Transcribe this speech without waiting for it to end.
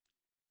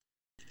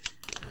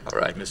All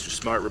right, Mr.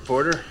 Smart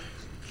Reporter.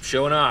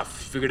 Showing off.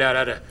 Figured out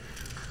how to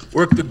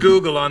work the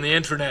Google on the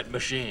intranet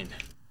machine.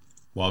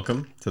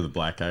 Welcome to the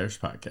Black Irish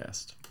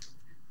Podcast.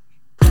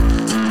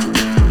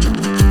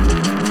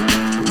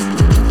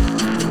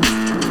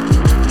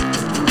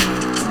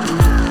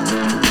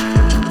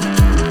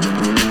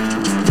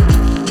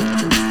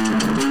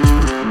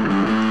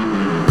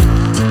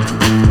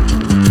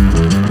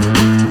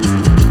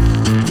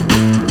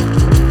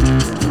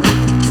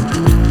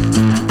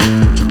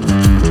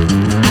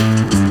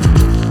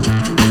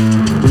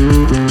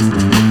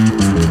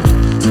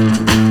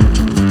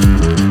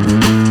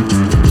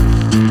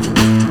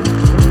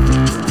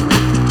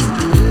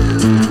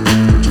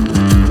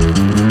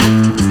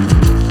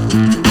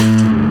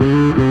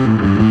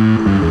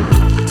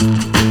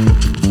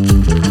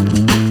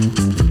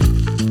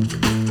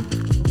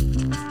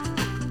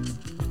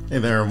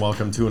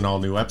 Welcome to an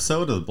all-new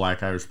episode of the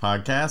Black Irish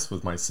Podcast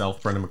with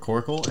myself, Brendan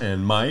McCorkle,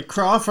 and Mike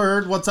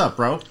Crawford. What's up,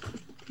 bro?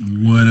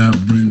 What up,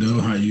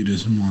 Brendo? How you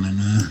this morning,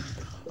 man?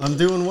 I'm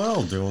doing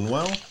well.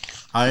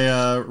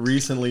 I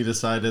recently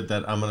decided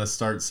that I'm going to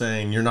start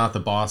saying, you're not the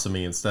boss of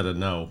me, instead of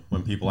no,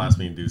 when people ask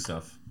me to do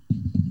stuff.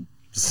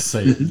 Just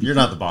say, you're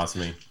not the boss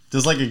of me.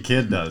 Just like a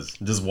kid does.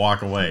 Just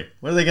walk away.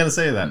 What are they going to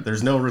say to that?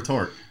 There's no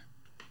retort.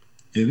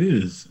 It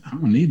is. I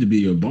don't need to be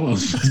your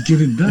boss. Just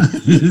get it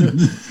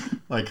done.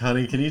 Like,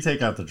 honey, can you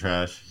take out the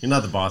trash? You're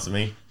not the boss of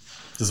me.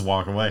 Just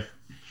walk away.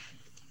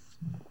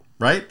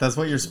 Right? That's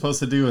what you're supposed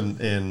to do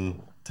in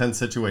 10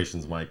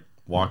 situations, Mike.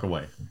 Walk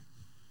away.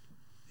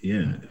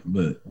 Yeah,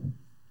 but...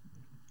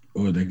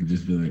 Or they could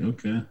just be like,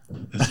 okay,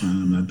 that's fine.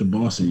 I'm not the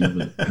boss of you,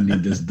 but I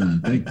need this done.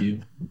 Thank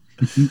you.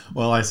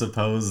 Well, I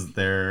suppose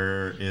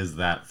there is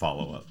that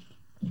follow-up.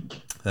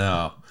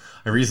 I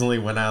recently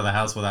went out of the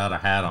house without a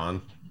hat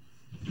on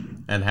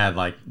and had,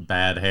 like,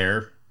 bad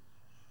hair.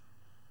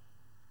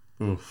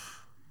 Oof.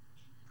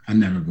 I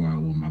never go out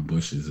with my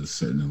bushes a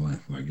certain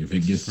length. Like, if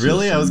it gets...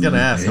 Really? I was going to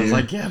ask. I was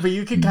like, yeah, but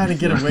you can kind of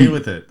get away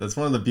with it. That's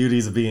one of the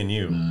beauties of being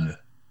you.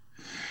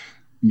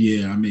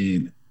 Yeah, I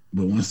mean...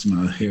 But once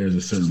my hair is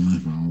a certain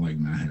length, I don't like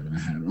not having a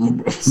hat on,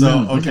 bro.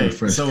 So, okay,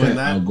 so in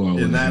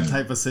that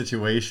type of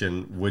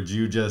situation, would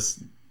you just,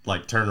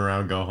 like, turn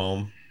around and go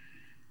home?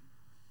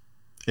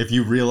 If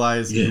you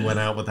realized you went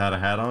out without a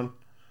hat on?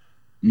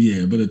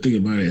 Yeah, but the thing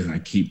about it is I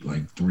keep,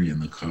 like, 3 in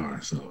the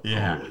car, so...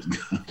 Yeah.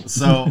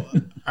 So,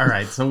 all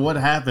right, so what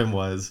happened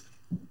was,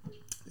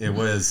 it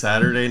was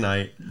Saturday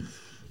night.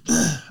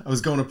 I was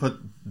going to put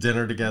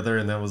dinner together,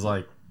 and then was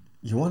like,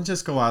 you want to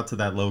just go out to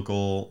that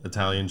local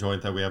Italian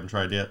joint that we haven't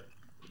tried yet?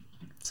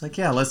 It's like,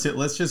 yeah, let's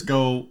just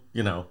go,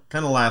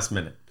 kind of last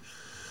minute.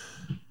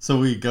 So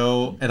we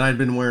go, and I'd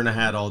been wearing a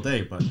hat all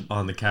day, but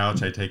on the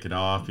couch, I take it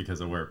off because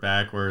I wear it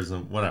backwards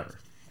and whatever.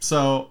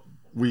 So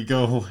we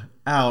go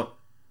out,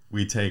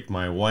 we take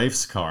my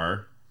wife's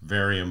car,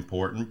 very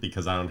important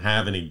because I don't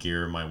have any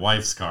gear in my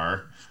wife's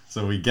car.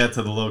 So we get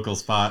to the local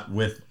spot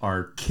with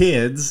our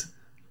kids.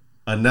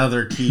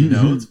 Another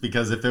keynote,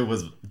 because if it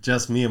was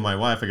just me and my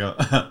wife, I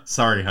go,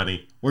 sorry,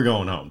 honey, we're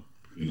going home.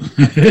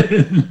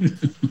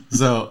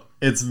 So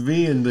it's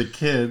me and the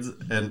kids,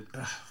 and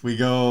we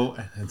go,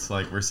 and it's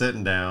like we're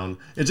sitting down.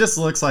 It just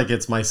looks like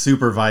it's my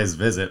supervised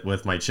visit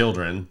with my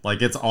children.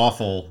 Like, it's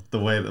awful the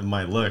way that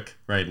my look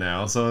right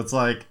now. So it's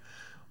like,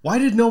 why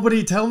did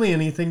nobody tell me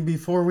anything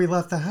before we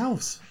left the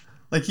house?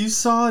 Like, you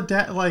saw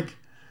Dad, like,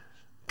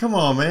 come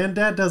on, man.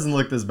 Dad doesn't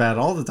look this bad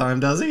all the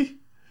time, does he?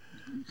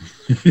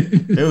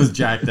 It was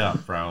jacked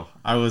up, bro.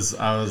 I was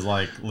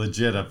like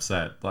legit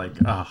upset. Like,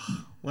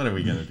 what are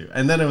we gonna do?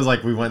 And then it was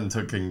like we went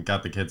and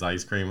got the kids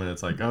ice cream, and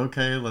it's like,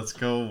 okay, let's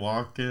go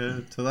walk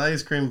to the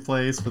ice cream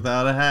place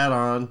without a hat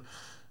on.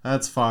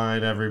 That's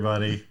fine,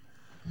 everybody.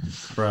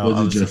 Bro,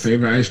 was it your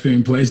favorite ice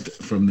cream place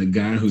from the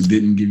guy who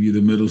didn't give you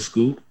the middle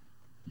scoop?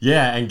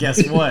 Yeah, and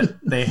guess what?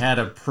 They had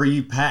a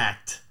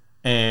pre-packed,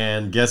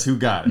 and guess who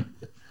got it?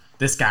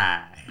 This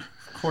guy.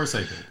 Of course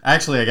I did.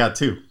 Actually, I got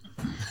 2.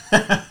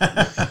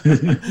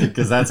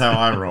 Because that's how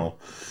I roll.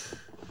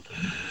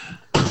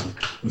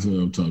 That's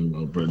what I'm talking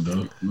about,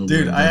 Brendo.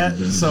 Dude,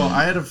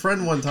 I had a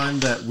friend one time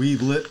that we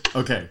lit.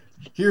 Okay,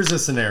 here's a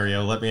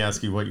scenario. Let me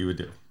ask you what you would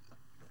do.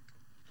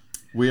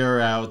 We are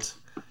out.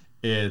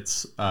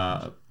 It's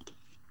my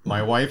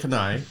wife and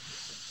I,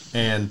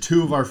 and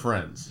 2 of our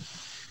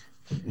friends.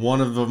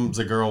 One of them's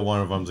a girl, one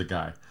of them's a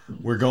guy.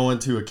 We're going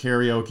to a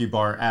karaoke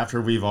bar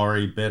after we've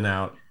already been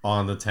out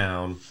on the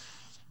town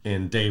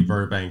in Dave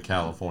Burbank,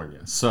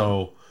 California.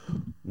 So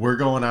we're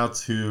going out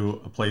to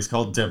a place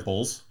called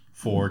Dimples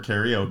for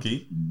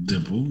karaoke.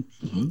 Dimple,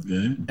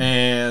 okay.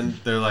 And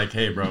they're like,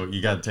 hey, bro, you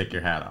got to take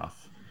your hat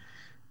off.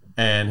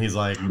 And he's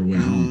like,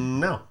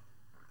 no.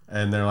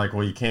 And they're like,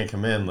 well, you can't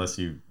come in unless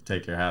you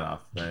take your hat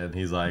off. And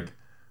he's like,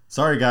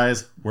 sorry,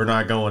 guys, we're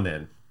not going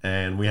in.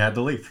 And we had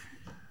to leave.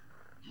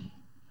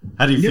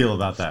 How do you feel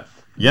about that?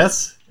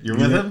 Yes? You're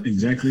with him?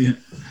 Exactly.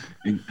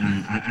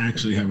 I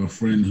actually have a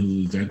friend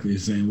who's exactly the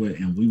same way,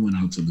 and we went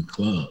out to the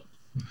club.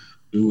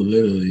 We were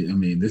literally, I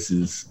mean,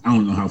 I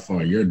don't know how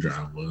far your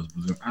drive was,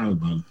 but I was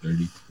about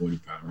 30,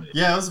 45 minutes.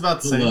 Yeah, it was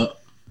about the same.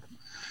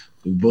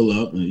 We pull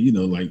up,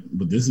 and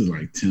but this is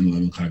like 10,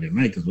 11 o'clock at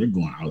night because we're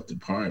going out to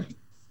party.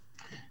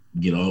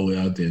 Get all the way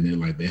out there, and they're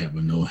like, they have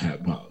a no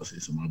hat policy.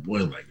 So my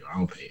boy's like, yo,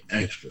 I'll pay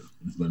extra.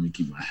 Just let me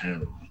keep my hat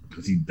on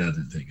because he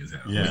doesn't take his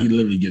hat off. Yeah. He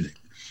literally gets,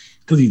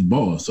 because he's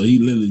bald, so he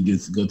literally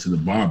gets to go to the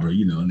barber,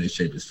 and they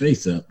shape his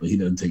face up, but he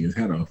doesn't take his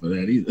hat off for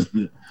that either.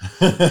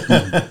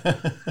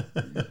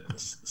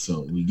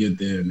 So we get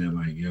there, and they're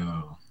like,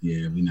 yo,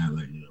 yeah, we're not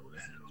letting you know with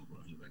a hat on,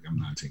 bro. He's like, I'm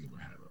not taking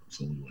my hat off.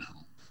 So we went home.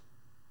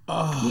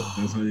 Oh.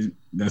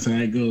 That's how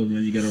it goes,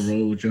 man. You gotta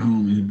roll with your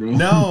homies, bro.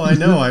 No, I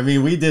know. I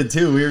mean, we did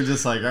too. We were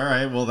just like, all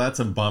right, well, that's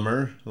a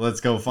bummer.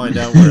 Let's go find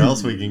out where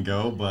else we can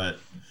go. But,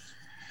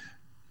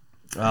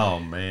 oh,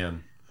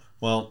 man.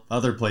 Well,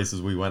 other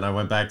places we went. I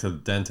went back to the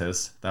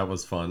dentist. That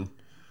was fun.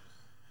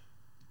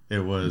 It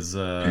was...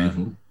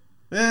 Painful.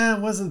 it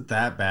wasn't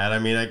that bad. I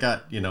mean, I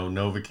got,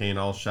 Novocaine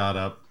all shot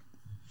up,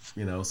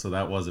 so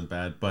that wasn't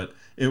bad. But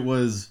it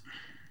was...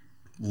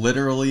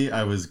 Literally,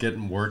 I was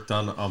getting work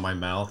done on my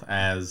mouth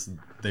as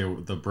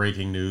the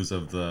breaking news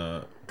of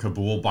the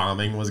Kabul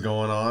bombing was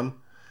going on.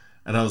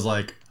 And I was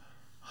like,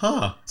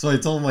 huh. So I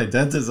told my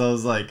dentist, I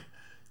was like,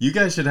 you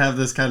guys should have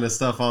this kind of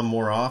stuff on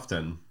more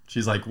often.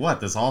 She's like,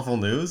 what, this awful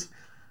news?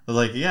 I was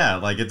like, yeah,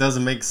 like it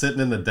doesn't make sitting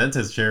in the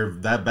dentist chair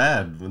that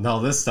bad when all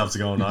this stuff's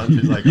going on.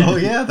 She's like, oh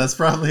yeah, that's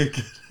probably a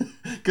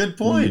good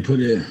point. When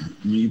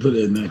you put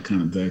it in that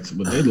context,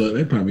 but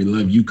they probably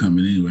love you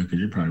coming anyway because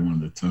you're probably one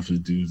of the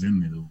toughest dudes in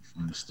there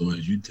from the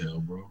stories you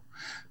tell, bro.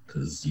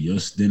 Because your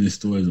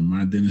dentist stories and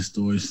my dentist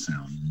stories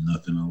sound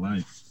nothing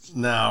alike.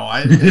 No,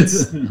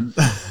 it's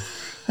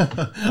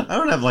I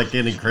don't have like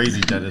any crazy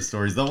dentist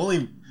stories. The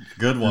only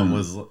good one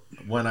was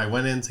when I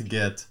went in to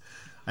get.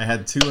 I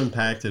had 2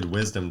 impacted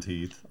wisdom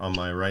teeth on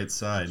my right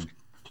side,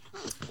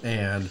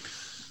 and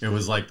it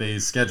was like they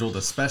scheduled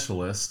a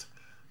specialist,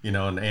 an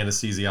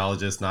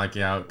anesthesiologist, knock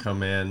you out,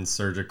 come in,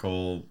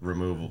 surgical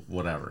removal,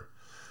 whatever.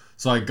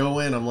 So I go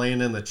in, I'm laying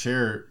in the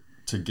chair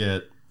to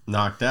get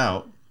knocked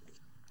out,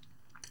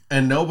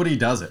 and nobody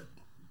does it.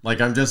 Like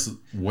I'm just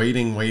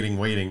waiting,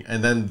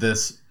 and then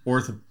this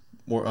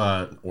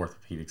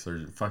orthopedic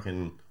surgeon,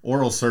 fucking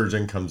oral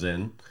surgeon comes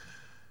in.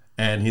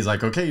 And he's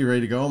like, okay, you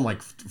ready to go? I'm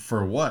like,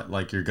 for what?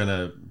 Like, you're going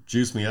to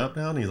juice me up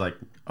now? And he's like,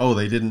 oh,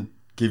 they didn't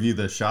give you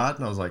the shot?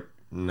 And I was like,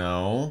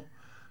 no.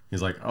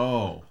 He's like,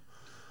 oh.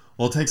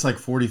 Well, it takes like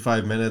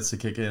 45 minutes to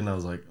kick in. I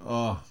was like,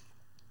 oh.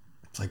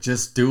 It's like,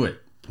 just do it.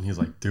 And he's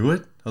like, do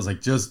it? I was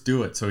like, just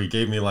do it. So he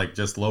gave me like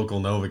just local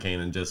Novocaine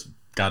and just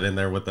got in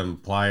there with them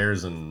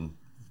pliers and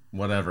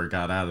whatever,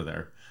 got out of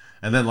there.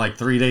 And then like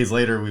 3 days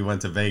later, we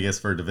went to Vegas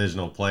for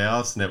divisional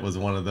playoffs, and it was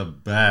one of the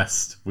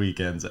best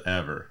weekends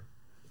ever.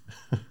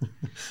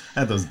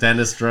 Had those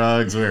dentist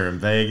drugs. We were in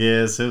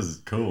Vegas. It was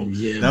cool.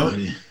 Yeah,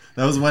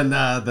 that was when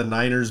the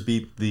Niners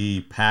beat the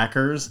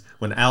Packers.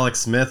 When Alex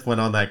Smith went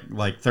on that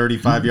like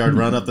 35-yard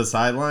run up the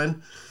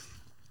sideline.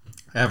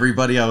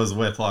 Everybody I was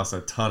with lost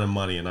a ton of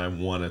money, and I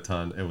won a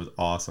ton. It was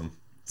awesome.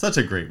 Such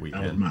a great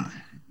weekend.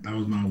 That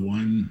was my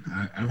one.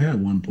 I've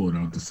had one pulled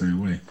out the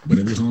same way, but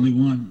it was only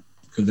one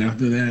because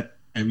after that,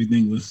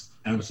 everything was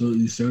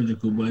absolutely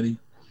surgical, buddy.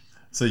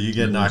 So you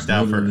get knocked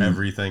out for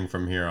everything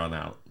from here on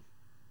out.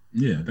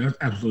 Yeah, that's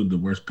absolutely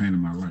the worst pain in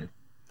my life.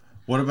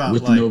 What about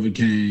with like the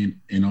Novocaine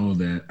and all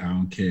that? I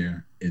don't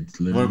care. It's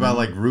literally. What about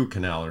like root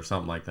canal or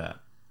something like that?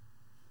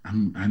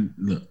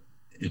 Look.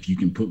 If you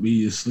can put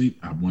me to sleep,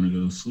 I want to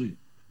go to sleep.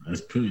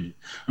 That's period.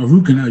 A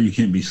root canal, you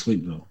can't be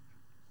asleep though.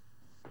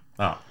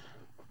 Oh.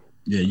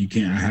 Yeah, you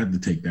can't. I have to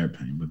take that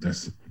pain, but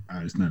it's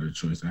not a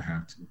choice. I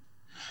have to.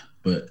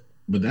 But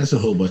that's a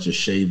whole bunch of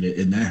shaving,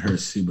 and that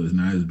hurts too. But it's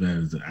not as bad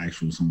as the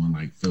actual someone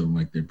like feeling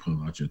like they're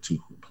pulling out your tooth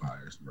with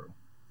pliers, bro.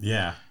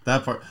 Yeah,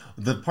 that part.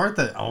 The part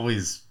that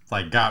always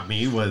like got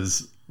me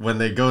was when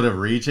they go to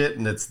reach it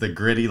and it's the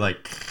gritty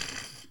like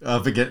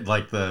up against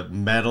like the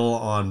metal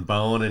on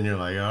bone, and you're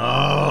like,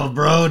 oh,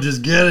 bro,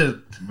 just get it.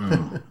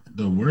 Bro,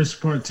 the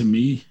worst part to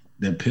me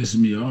that pisses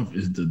me off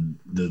is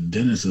the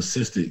dentist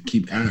assistant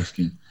keep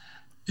asking,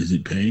 "Is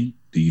it pain?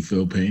 Do you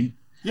feel pain?"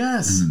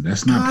 Yes.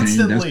 That's not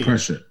constantly. Pain. That's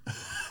pressure.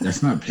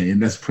 That's not pain.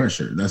 That's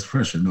pressure. That's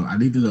pressure. No, I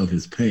need to know if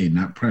it's pain,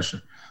 not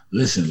pressure.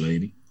 Listen,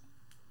 lady.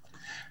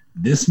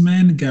 This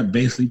man got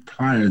basically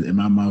pliers in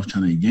my mouth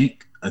trying to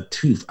yank a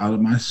tooth out of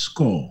my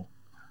skull.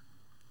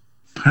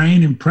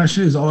 Pain and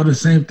pressure is all the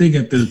same thing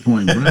at this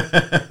point, bro.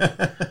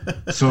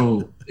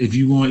 So if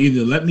you want to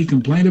either let me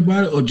complain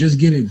about it or just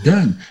get it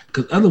done,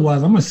 because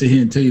otherwise I'm gonna sit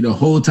here and tell you the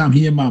whole time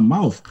he in my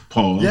mouth,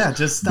 pause. Yeah,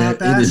 just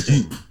stop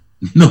asking.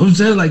 You know what I'm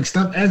saying? Like,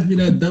 stop asking me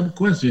that dumb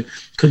question.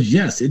 Because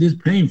yes, it is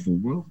painful,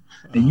 bro.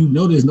 And you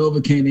know this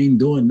Novocaine ain't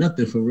doing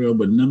nothing for real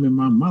but numbing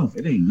my mouth.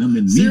 It ain't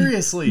numbing me.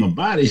 Seriously. My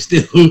body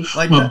still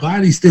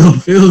body still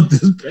feels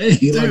this pain.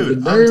 Dude, like the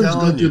nerves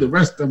go through the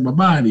rest of my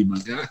body, my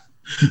guy.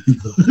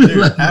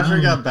 Dude, after I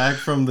got back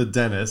from the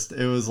dentist,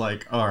 it was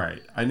like, all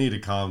right, I need to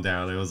calm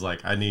down. It was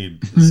like, I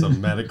need some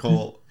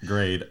medical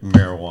grade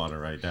marijuana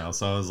right now.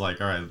 So I was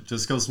like, all right,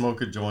 just go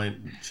smoke a joint,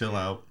 chill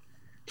out.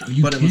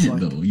 You but can't, it was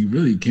like, though. You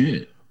really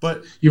can't.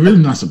 But You're really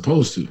not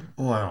supposed to.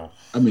 wow.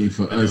 I mean,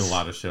 for I do us, a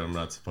lot of shit I'm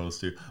not supposed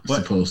to.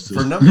 But supposed to.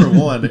 for number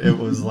one, it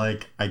was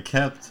like I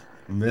kept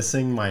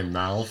missing my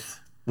mouth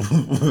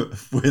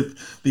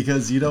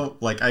because you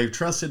don't like I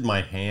trusted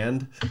my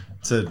hand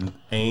to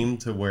aim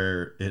to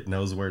where it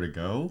knows where to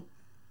go.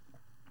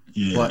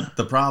 Yeah. But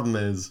the problem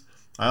is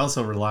I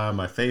also rely on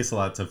my face a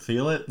lot to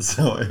feel it.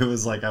 So it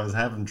was like I was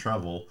having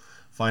trouble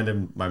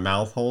finding my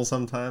mouth hole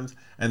sometimes.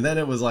 And then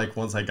it was like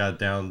once I got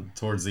down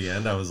towards the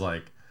end, I was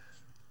like,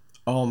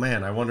 oh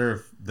man, I wonder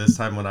if this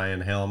time when I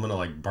inhale, I'm gonna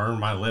like burn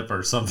my lip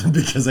or something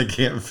because I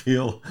can't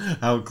feel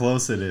how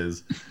close it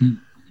is.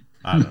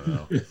 I don't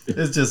know.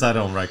 It's just I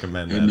don't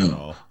recommend that at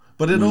all.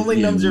 But it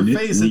only numbs your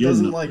face. It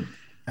doesn't like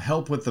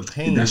help with the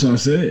pain. That's what I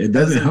said. It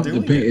doesn't help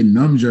the pain. It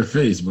numbs your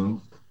face, bro.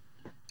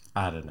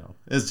 I don't know.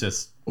 It's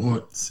just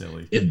or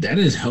silly. If that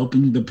is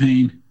helping the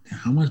pain,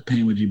 how much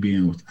pain would you be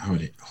in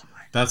without it? Oh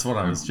my! That's what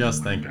I was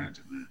just thinking.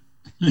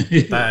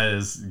 That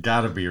has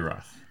got to be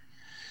rough.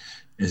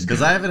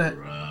 Because I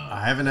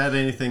haven't had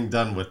anything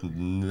done with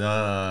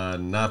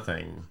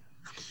nothing.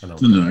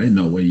 No, ain't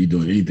no way you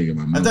doing anything in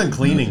my mouth. I've done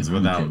cleanings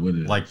without,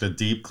 like the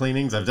deep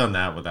cleanings. I've done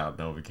that without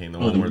Novocaine. The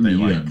one where they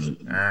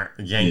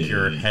yank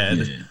your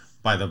head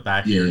by the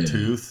back of your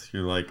tooth.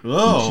 You're like,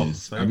 oh.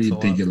 I be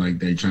thinking like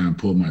they trying to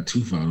pull my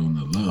tooth out on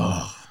the low.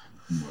 Oh.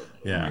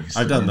 Yeah,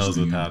 I've done those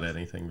without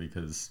anything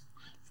because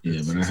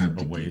but I have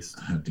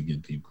to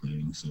get deep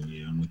cleaning. So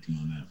yeah, I'm with you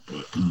on that.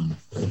 But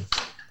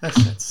that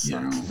shit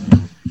sucks.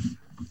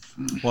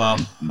 Well,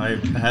 I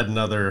had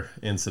another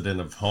incident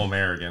of home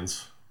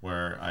arrogance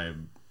where I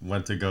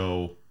went to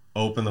go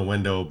open the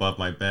window above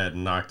my bed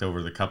and knocked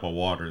over the cup of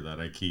water that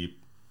I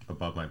keep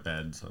above my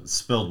bed. So it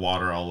spilled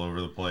water all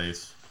over the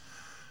place.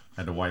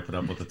 I had to wipe it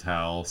up with a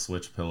towel,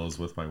 switch pillows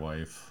with my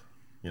wife.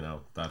 That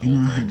whole thing.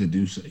 I had to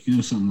do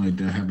something like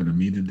that happened to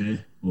me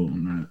today. Well,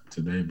 not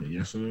today, but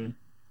yesterday.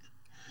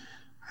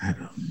 I had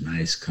a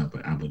nice cup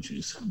of apple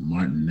juice.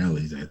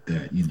 Martinelli's at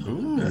that.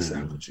 The best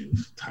apple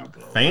juice. Top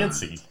of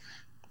fancy.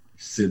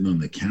 Sitting on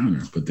the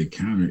counter, but the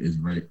counter is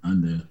right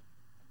under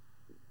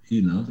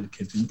the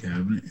kitchen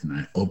cabinet, and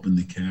I open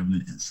the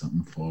cabinet and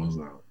something falls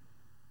out.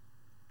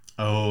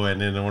 Oh,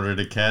 and in order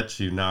to catch,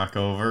 you knock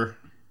over?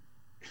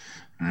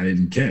 I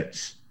didn't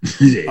catch.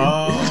 It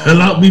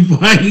fell out before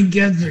I could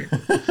catch it.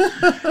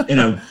 And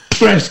a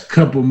fresh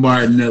cup of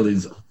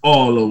Martinelli's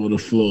all over the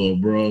floor,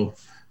 bro.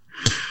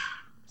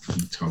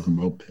 I'm talking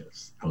about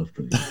piss. I was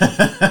pretty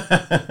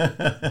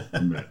high.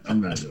 I'm not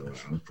gonna lie.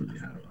 I was pretty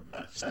high on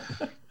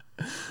that.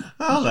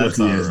 Oh, that's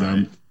all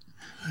right.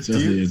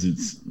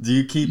 Do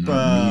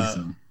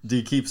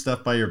you keep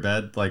stuff by your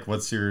bed? Like,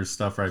 what's your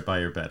stuff right by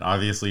your bed?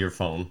 Obviously, your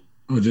phone.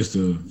 Oh, just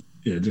a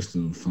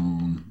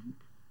phone,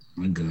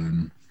 a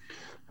gun,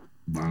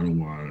 bottle of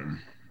water,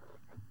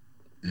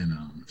 and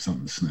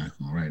something to snack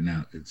on. Right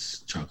now, it's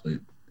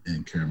chocolate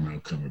and caramel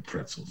covered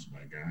pretzels,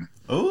 my guy.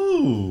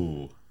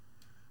 Oh,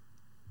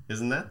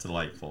 isn't that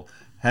delightful?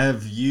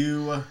 Have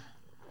you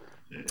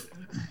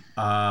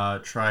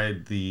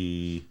tried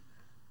the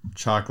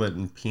chocolate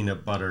and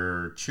peanut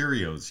butter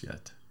Cheerios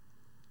yet?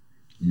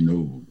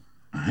 No,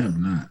 I have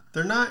not.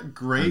 They're not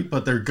great,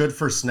 but they're good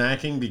for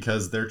snacking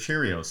because they're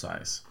Cheerio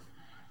size.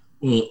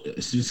 Well,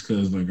 it's just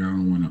because I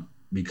don't want to,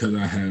 because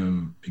I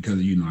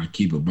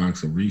keep a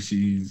box of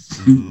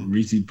Reese's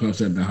Reese's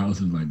Puffs at the house,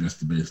 and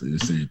that's basically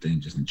the same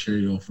thing, just in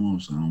Cheerio form.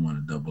 So I don't want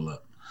to double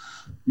up.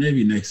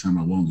 Maybe next time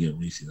I won't get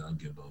Reese's, I'll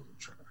give those a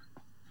try.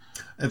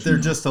 If they're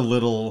just a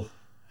little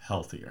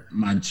healthier.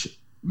 My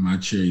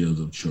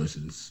Cheerios of choice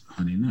is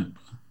Honey Nut.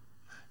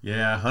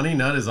 Yeah, Honey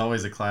Nut is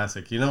always a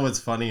classic. You know what's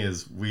funny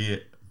is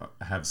we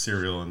have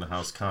cereal in the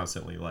house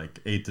constantly, like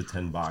 8 to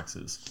 10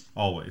 boxes,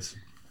 always.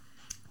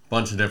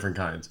 Bunch of different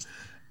kinds.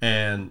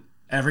 And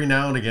every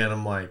now and again,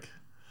 I'm like,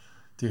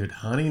 dude,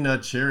 Honey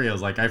Nut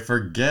Cheerios, I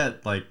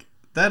forget,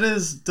 that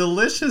is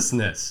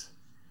deliciousness.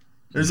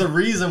 There's a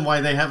reason why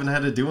they haven't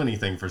had to do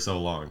anything for so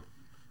long.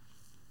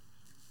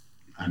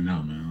 I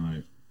know,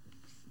 man.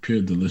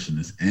 Pure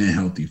deliciousness and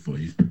healthy for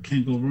you.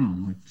 Can't go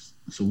wrong.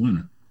 It's a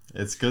winner.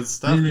 It's good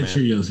stuff, man.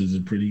 Cheerios is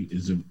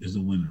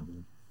a winner.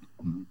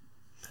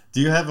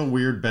 Do you have a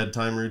weird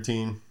bedtime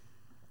routine?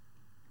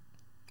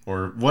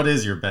 Or what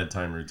is your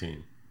bedtime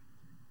routine?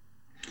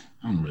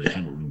 I don't really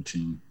have a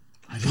routine.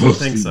 I don't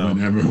think so.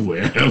 Whenever,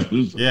 wherever.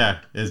 Yeah,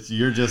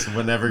 you're just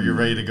whenever you're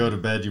ready to go to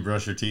bed, you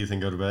brush your teeth and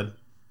go to bed.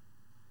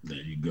 There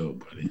you go,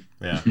 buddy.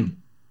 Yeah.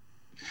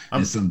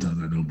 And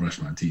sometimes I don't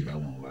brush my teeth. I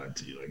won't lie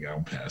to you.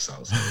 I'll pass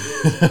out.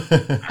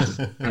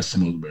 I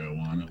smoke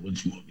marijuana.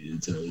 What you want me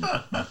to tell you?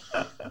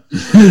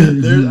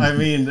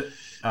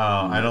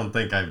 I don't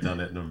think I've done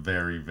it in a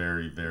very,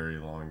 very, very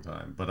long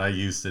time. But I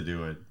used to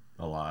do it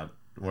a lot,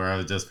 where I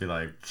would just be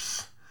like,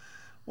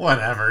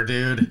 whatever,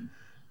 dude.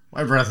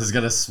 My breath is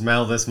going to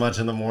smell this much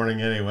in the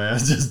morning anyway. I'll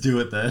just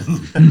do it then.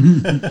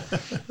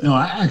 No,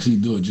 I actually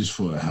do it just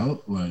for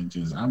health. I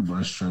try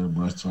to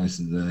brush twice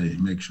a day.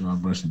 Make sure I'm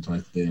brushing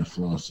twice a day and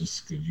floss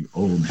just because you're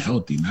old and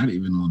healthy, not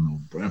even on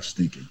no breath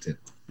stinking tip.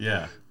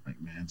 Yeah.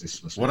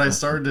 Just what I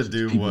started to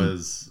do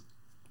was,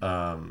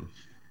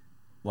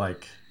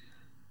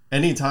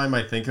 anytime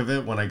I think of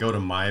it, when I go to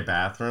my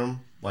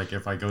bathroom, like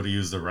if I go to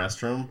use the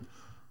restroom,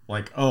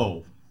 like,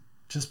 oh,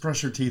 just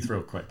brush your teeth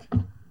real quick.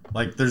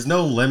 Like, there's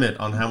no limit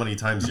on how many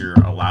times you're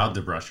allowed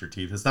to brush your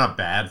teeth. It's not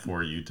bad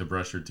for you to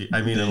brush your teeth.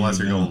 I mean, There unless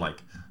you you're go. going like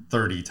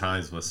 30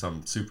 times with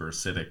some super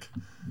acidic,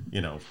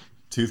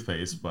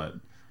 toothpaste. But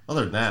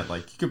other than that,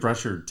 like, you could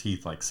brush your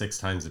teeth like 6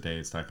 times a day.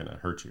 It's not going to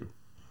hurt you.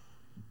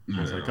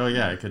 I was like, oh,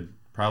 yeah, I could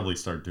probably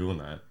start doing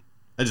that.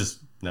 I just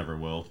never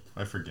will.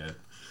 I forget.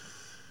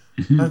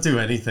 I don't do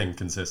anything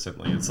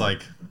consistently. It's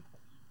like,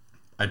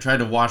 I tried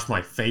to wash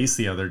my face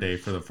the other day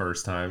for the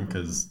first time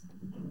because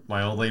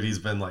my old lady's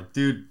been like,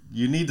 dude,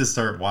 you need to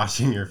start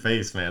washing your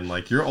face, man.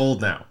 Like, you're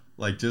old now.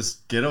 Like,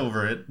 just get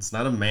over it. It's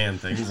not a man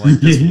thing. Like,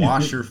 just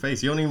wash your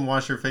face. You don't even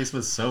wash your face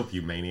with soap,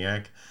 you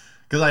maniac.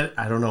 Because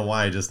I don't know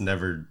why I just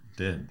never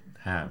did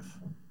have.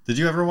 Did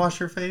you ever wash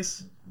your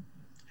face?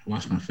 I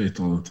wash my face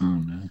all the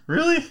time, man.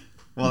 Really?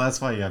 Well,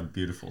 that's why you have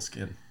beautiful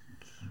skin.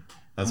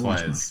 That's I why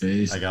wash my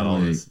face. I got all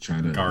this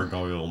try to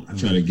gargoyle I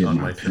try to get on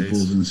my my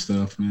pimples face. and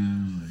stuff,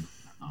 man.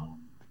 Like,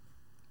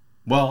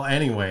 Well,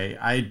 anyway,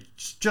 I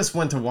just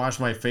went to wash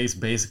my face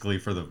basically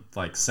for the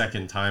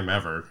second time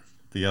ever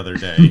the other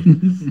day.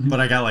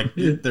 But I got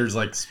there's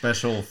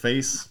special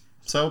face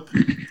soap,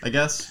 I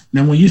guess.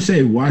 now, when you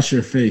say wash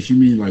your face, you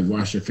mean like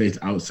wash your face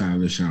outside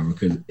of the shower?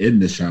 Because in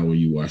the shower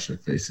you wash your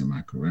face. Am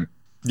I correct?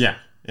 Yeah,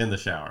 in the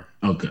shower.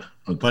 Okay.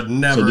 But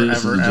never, So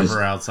this ever, is just-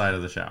 ever outside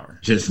of the shower.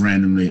 Just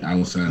randomly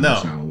outside of No.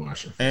 the shower,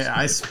 wash your face.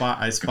 I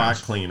spot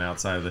clean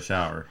outside of the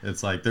shower.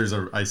 It's like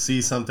I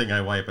see something,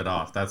 I wipe it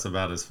off. That's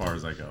about as far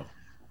as I go.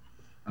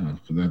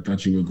 Because I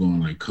thought you were going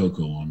like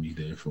Coco on me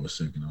there for a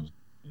second. I was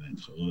like,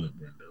 so look,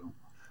 Brendo.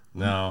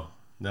 No.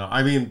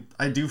 I mean,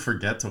 I do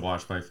forget to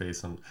wash my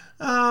face.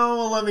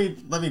 Let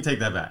me take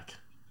that back.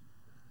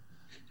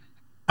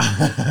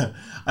 I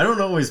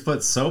don't always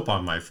put soap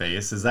on my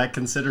face. Is that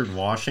considered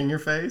washing your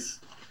face?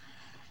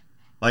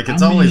 Like,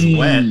 it's always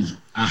wet.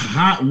 A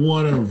hot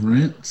water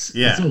rinse.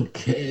 Yeah. It's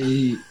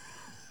okay.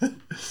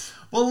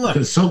 Well, look.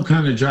 Because soap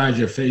kind of dries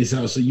your face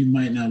out, so you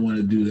might not want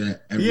to do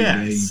that every day.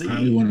 Yeah, You see,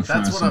 probably want to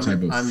that's find what some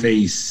type of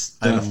face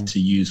stuff I'm- to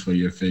use for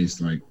your face,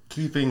 like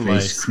Keeping my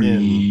face skin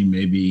cream,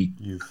 maybe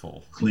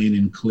youthful. clean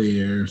and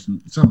clear,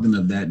 something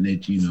of that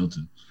nature, to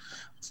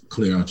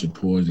clear out your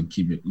pores and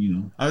keep it,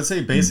 I would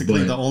say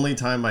basically But- the only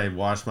time I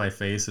wash my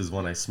face is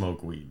when I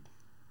smoke weed.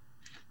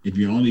 If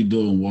you're only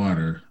doing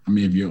water,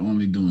 if you're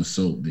only doing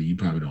soap, then you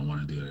probably don't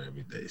want to do that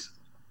every day.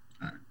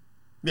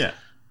 Yeah.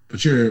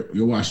 But you're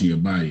washing your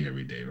body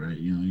every day, right?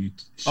 You Oh, yeah,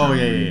 shower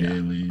yeah.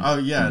 daily. Oh,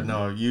 yeah.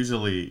 No,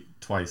 usually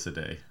twice a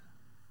day.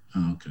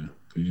 Oh, okay.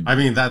 'Cause I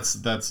mean, that's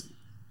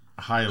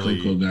highly.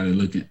 Coco got it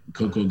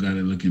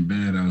looking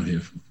bad out here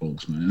for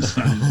folks, man.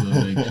 So I just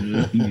wanna make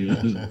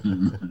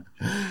sure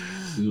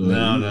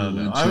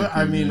No.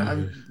 I mean,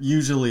 I'm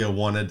usually a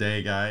one a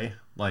day guy.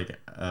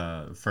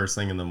 First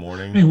thing in the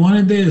morning. Hey, one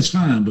a day is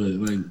fine, but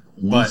like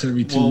once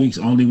every 2 weeks,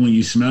 only when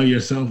you smell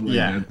yourself. Like,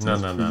 Yeah. that's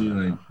No. pretty,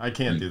 like, I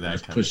can't do that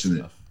that's kind of pushing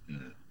stuff. it.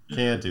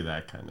 Can't do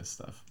that kind of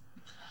stuff.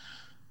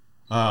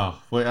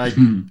 Oh, what I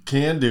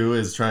can do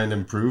is try and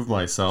improve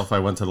myself. I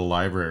went to the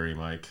library,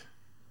 Mike.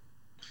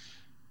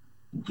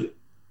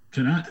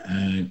 Can I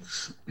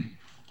ask,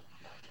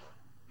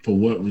 for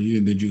what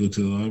reason did you go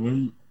to the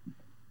library?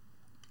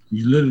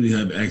 You literally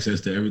have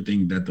access to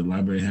everything that the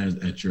library has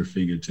at your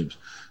fingertips.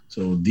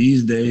 So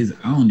these days,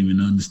 I don't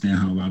even understand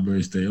how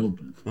libraries stay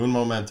open. Un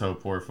momento,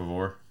 por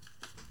favor.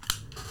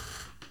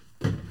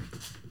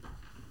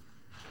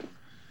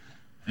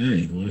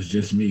 Hey, well, it's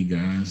just me,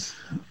 guys.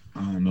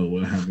 I don't know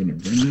what happened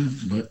to Brendan,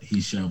 but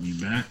he shall be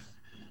back.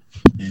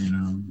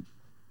 And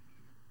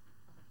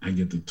I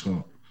get to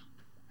talk.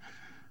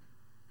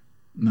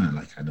 Not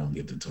like I don't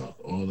get to talk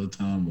all the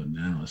time, but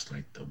now it's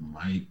like the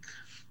mic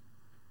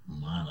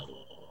monologue.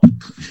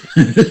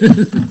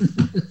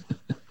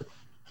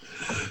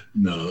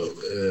 No,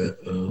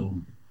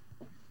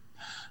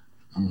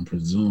 I'm gonna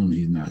presume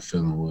he's not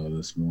feeling well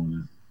this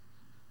morning,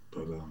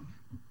 but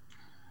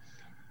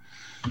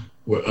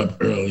we're up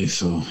early,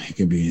 so it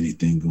could be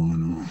anything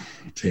going on.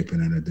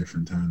 Taping at a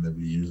different time than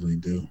we usually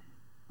do.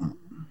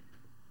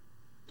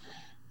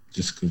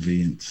 Just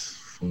convenience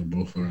for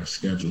both of our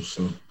schedules,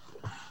 so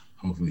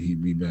hopefully he'll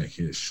be back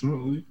here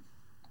shortly.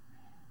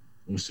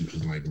 I wish it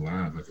was like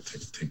live. I could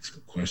take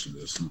some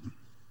questions or something.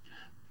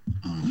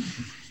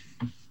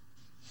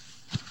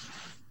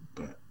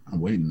 But I'm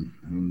waiting.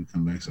 I'm gonna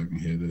come back so I can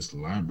hear this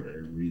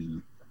library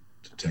reason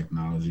to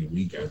technology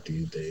we got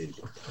these days.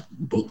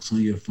 Books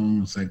on your phone,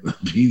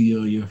 encyclopedia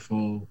on your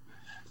phone.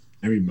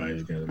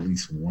 Everybody's got at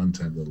least one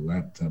type of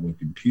laptop or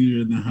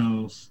computer in the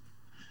house.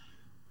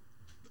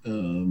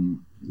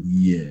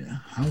 Yeah.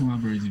 How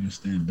libraries even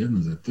stay in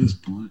business at this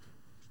point?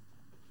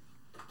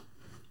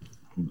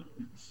 Who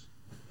knows?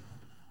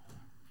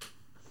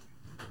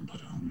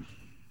 But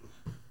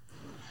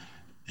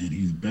and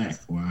he's back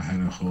while I had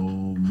a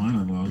whole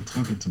monologue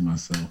talking to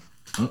myself.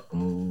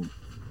 Uh-oh.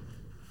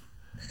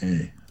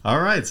 Hey. All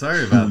right,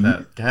 sorry about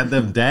that. Had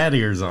them dad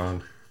ears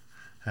on.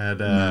 Had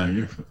Nah,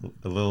 you're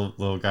the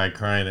little guy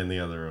crying in the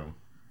other room.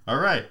 All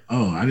right.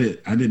 Oh, I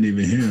didn't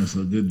even hear him.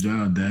 So good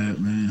job,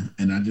 Dad, man.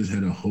 And I just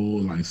had a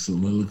whole like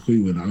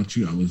soliloquy without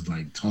you. I was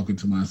like talking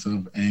to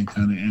myself and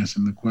kind of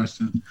answering the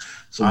question.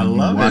 So I when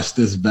love you watch it.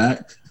 this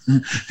back,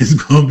 it's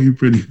gonna be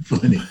pretty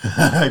funny.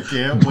 I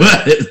can't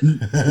wait.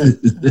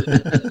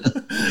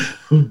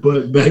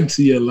 But back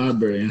to your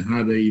library and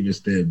how they even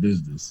stay in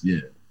business.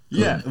 Yeah.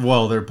 Yeah,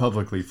 well, they're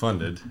publicly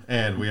funded,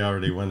 and we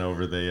already went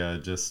over. They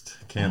just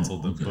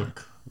canceled the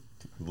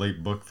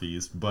late book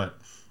fees, but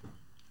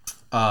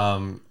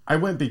I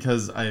went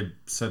because I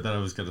said that I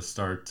was going to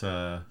start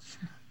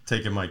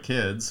taking my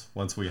kids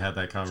once we had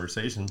that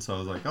conversation. So I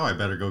was like, oh, I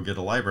better go get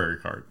a library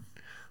card.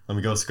 Let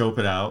me go scope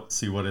it out,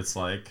 see what it's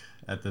like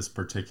at this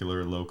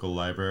particular local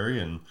library,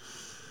 and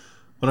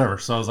whatever.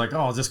 So I was like, oh,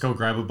 I'll just go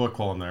grab a book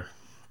while I'm there.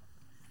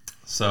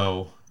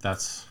 So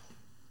that's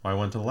why I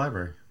went to the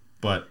library.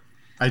 But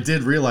I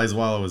did realize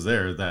while I was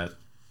there that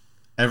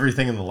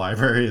everything in the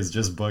library is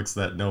just books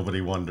that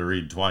nobody wanted to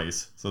read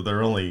twice. So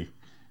they're only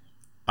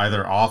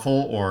either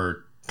awful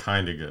or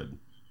kind of good.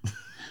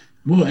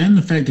 Well, and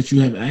the fact that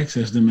you have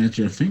access to them at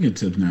your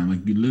fingertips now.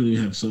 Like you literally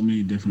have so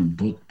many different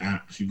book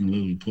apps. You can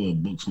literally pull up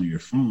books on your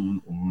phone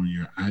or on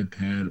your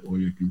iPad or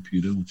your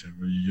computer,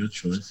 whichever is your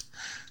choice.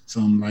 So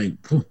I'm like,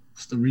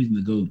 what's the reason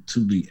to go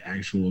to the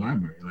actual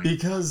library? Like,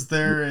 because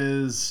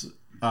there's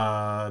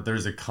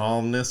a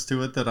calmness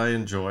to it that I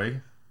enjoy.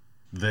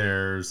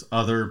 There's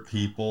other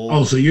people.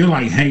 Oh, so you're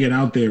like hanging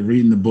out there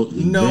reading the book?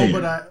 No, there.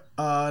 but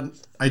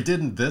I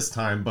didn't this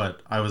time.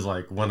 But I was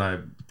like, when I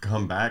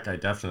come back, I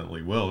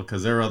definitely will,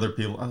 because there are other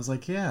people. I was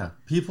like, yeah,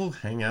 people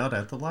hang out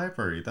at the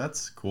library.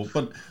 That's cool.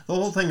 But the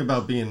whole thing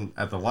about being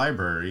at the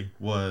library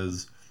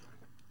was,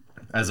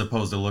 as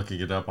opposed to looking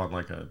it up on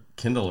like a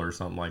Kindle or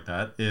something like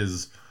that,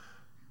 is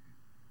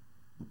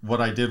what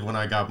I did when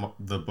I got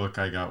the book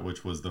I got,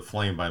 which was The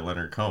Flame by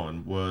Leonard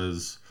Cohen,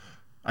 was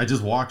I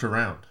just walked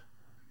around.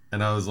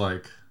 And I was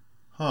like,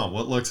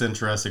 what looks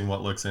interesting?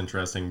 What looks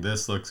interesting?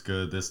 This looks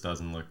good. This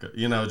doesn't look good.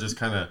 You know, just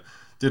kind of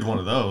did one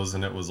of those.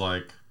 And it was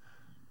like,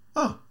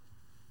 oh,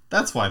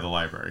 that's why the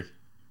library.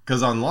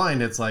 Because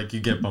online, it's like you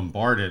get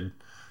bombarded.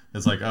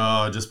 It's like,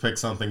 oh, just pick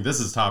something.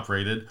 This is top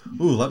rated.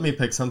 Ooh, let me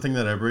pick something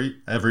that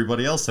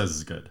everybody else says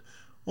is good.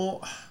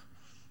 Well,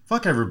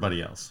 fuck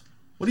everybody else.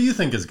 What do you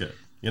think is good?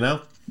 You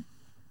know?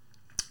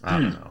 I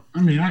don't know.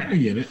 I mean, I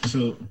get it.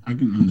 So I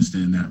can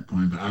understand that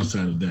point. But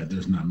outside of that,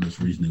 there's not much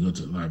reason to go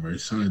to the library.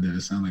 Sorry that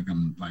it sounds like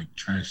I'm like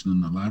trashing on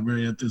the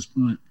library at this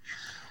point.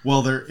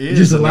 Well, there is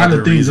just a lot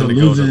of things are to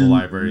go to the losing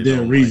library.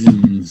 their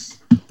reasons.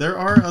 There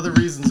are other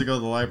reasons to go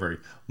to the library.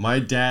 My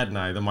dad and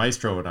I, the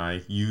maestro and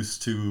I,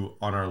 used to,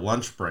 on our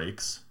lunch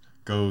breaks,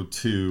 go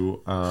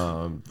to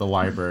the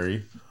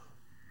library,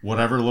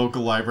 whatever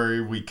local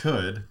library we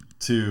could,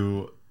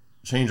 to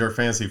change our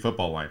fantasy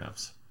football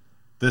lineups.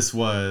 This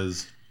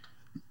was,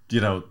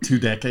 2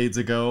 decades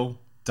ago,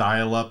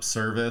 dial-up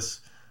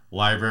service,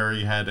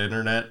 library had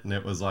internet, and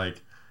it was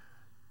like,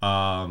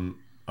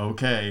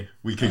 okay,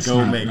 we could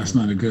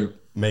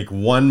make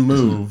one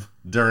move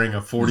during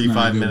a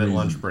 45-minute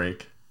lunch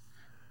break.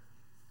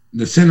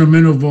 The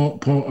sentimental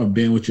part of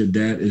being with your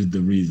dad is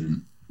the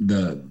reason.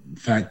 The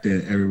fact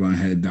that everyone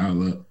had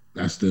dial-up,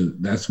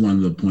 that's one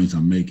of the points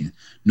I'm making.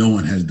 No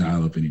one has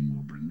dial-up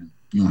anymore, Brendan.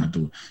 You don't have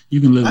to. You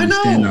can literally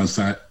stand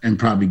outside and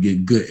probably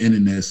get good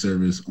internet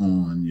service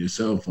on your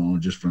cell phone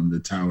just from the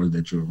towers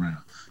that you're around.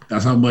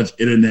 That's how much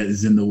internet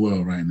is in the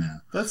world right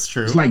now. That's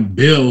true. It's like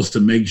bills to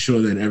make sure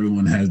that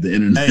everyone has the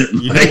internet. Hey,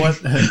 you know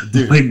what,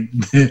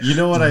 dude? You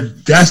know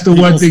what That's the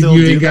one thing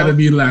you ain't got to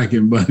be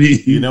lacking,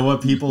 buddy. You know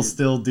what people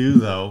still do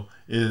though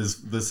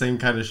is the same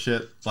kind of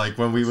shit. Like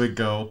when we would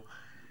go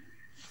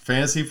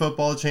fantasy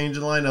football,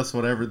 changing lineups,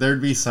 whatever.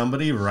 There'd be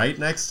somebody right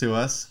next to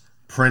us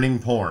printing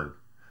porn.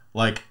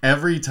 Like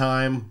every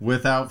time,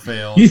 without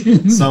fail,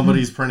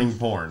 somebody's printing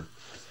porn.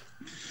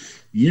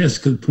 Yes,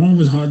 because porn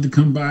was hard to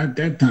come by at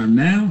that time.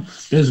 Now,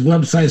 there's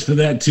websites for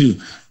that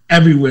too.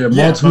 Everywhere,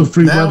 multiple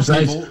free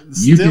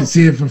websites. You can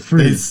see it for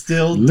free. They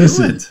still do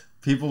it.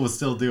 People will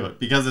still do it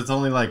because it's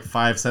only like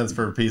 5 cents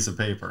for a piece of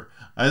paper.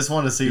 I just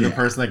want to see the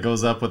person that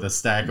goes up with a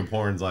stack of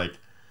porn's like,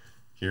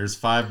 here's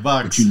 $5.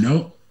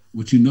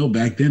 What you know,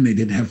 back then they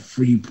didn't have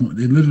free porn.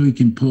 They literally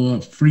can pull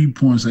up free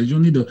porn sites.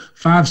 You don't need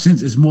 5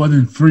 cents is more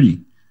than free.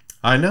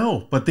 I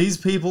know, but these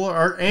people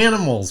are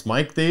animals,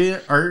 Mike. They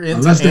are into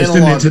unless they're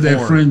sending it to their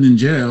friends in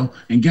jail.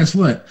 And guess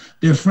what?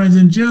 Their friends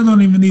in jail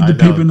don't even need the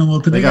paper no more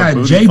because they got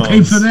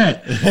JPay for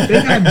that.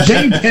 They got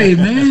JPay,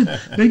 man.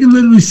 They can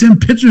literally send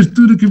pictures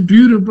through the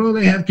computer, bro.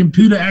 They have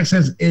computer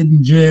access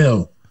in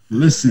jail.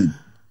 Listen,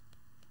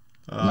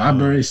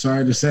 library,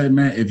 sorry to say,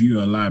 man, if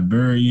you're a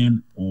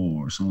librarian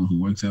or someone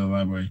who works at a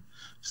library,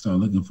 start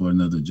looking for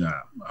another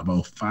job.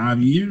 About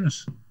 5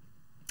 years.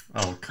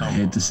 Oh, come on.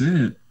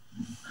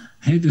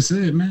 I hate to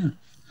say it, man.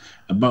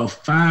 About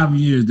 5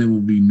 years, there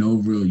will be no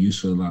real use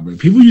for the library.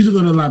 People used to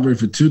go to the library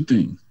for 2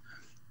 things.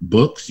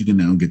 Books, you can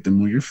now get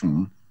them on your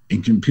phone,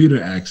 and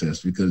computer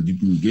access, because you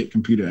can get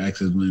computer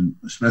access when,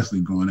 especially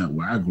growing up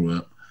where I grew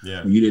up,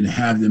 when you didn't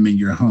have them in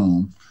your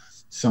home.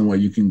 somewhere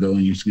you can go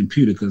and use a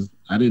computer, because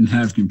I didn't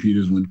have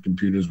computers when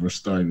computers were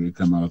starting to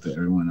come out that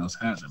everyone else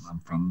had them. I'm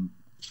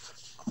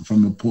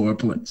from a poor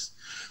place.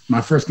 My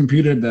first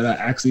computer that I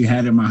actually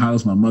had in my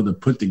house, my mother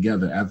put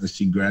together after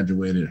she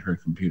graduated her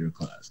computer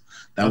class.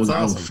 That was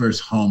awesome. our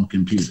first home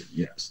computer.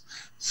 Yes.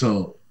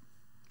 So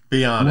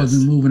Be I honest.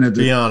 wasn't moving at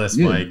the. Be honest,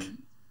 Yeah. Mike.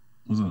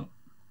 What's up?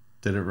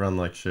 Did it run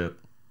like shit?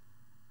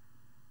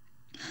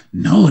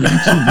 No, it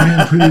actually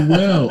ran pretty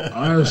well,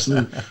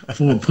 honestly,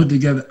 for put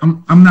together.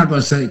 I'm not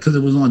gonna say because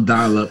it was on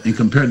dial up, and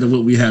compared to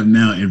what we have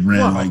now, it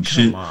ran like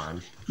shit.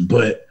 On.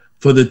 But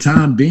for the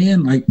time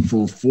being, like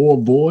for 4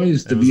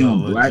 boys to It was be a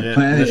on Black legit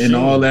Planet and machine.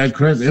 all that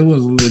crap, it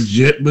was a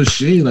legit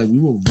machine. Like we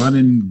were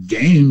running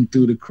game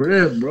through the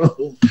crib,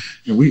 bro,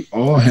 and we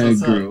all had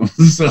what's up.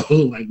 girls. So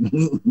like,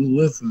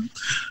 listen,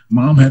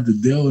 mom had to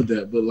deal with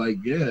that, but like,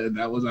 yeah,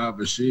 that was our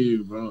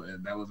machine, bro,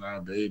 and that was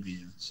our baby,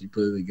 and she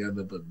put it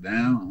together. But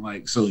now,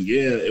 like, so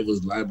yeah, it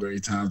was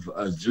library time for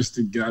us just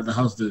to get out the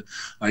house. To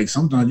like,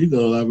 sometimes you go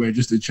to the library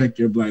just to check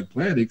your Black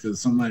Planet because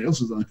somebody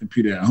else was on the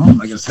computer at home.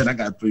 Like I said, I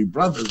got 3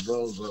 brothers,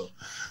 bro,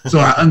 so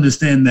I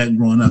understand that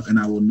growing up, and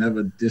I will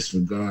never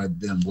disregard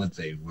them what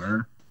they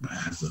were. But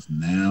as of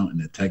now, and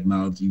the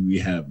technology we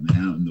have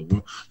now in the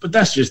world, but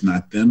that's just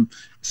not them.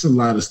 It's a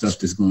lot of stuff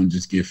that's going to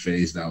just get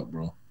phased out,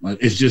 bro. Like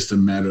it's just a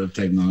matter of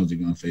technology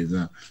going to phase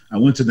out. I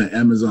went to the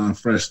Amazon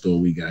Fresh store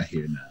we got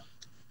here now.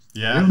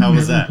 They Yeah, don't how even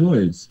was have that?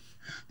 employees.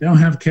 They don't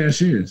have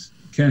cashiers.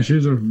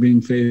 Cashiers are being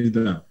phased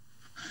out.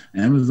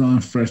 Amazon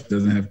Fresh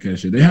doesn't have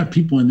cashiers. They have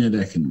people in there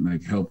that can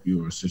like help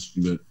you or assist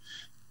you, but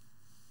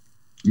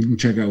you can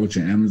check out with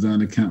your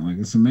Amazon account. Like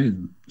it's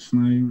amazing. It's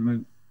not even like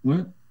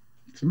what?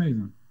 It's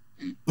amazing.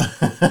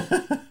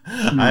 I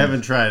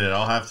haven't tried it.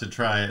 I'll have to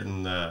try it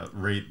and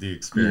rate the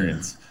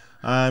experience.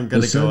 I'm But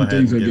gonna go certain ahead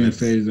things and are give getting it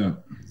phased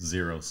out.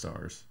 0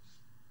 stars.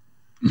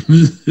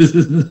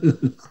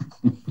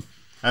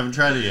 I haven't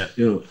tried it yet.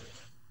 Yo,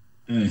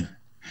 hey,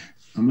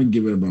 I'm gonna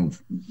give it about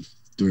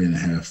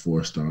 3.5,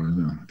 4 stars.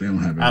 No, they don't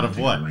have Out of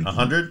everything what? I like.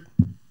 100?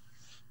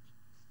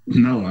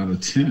 No, out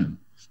of 10.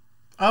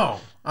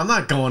 Oh, I'm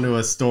not going to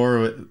a store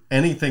with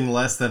anything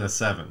less than a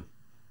 7.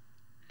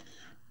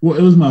 Well,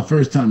 it was my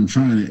first time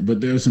trying it,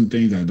 but there are some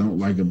things I don't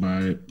like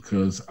about it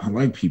because I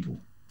like people.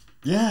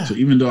 Yeah. So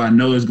even though I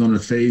know it's going to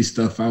phase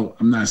stuff out,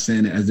 I'm not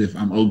saying it as if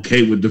I'm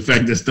okay with the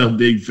fact that stuff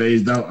being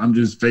phased out. I'm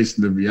just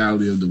facing the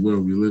reality of the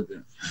world we live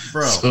in.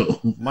 Bro, So,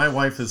 my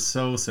wife is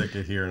so sick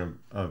of hearing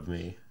of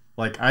me.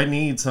 Like, I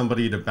need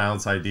somebody to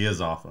bounce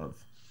ideas off of.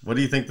 What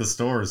do you think the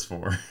store is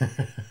for?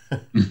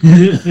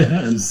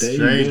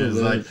 Strangers.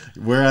 Like,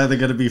 we're either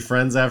going to be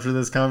friends after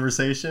this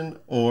conversation,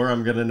 or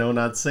I'm going to know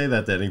not to say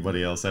that to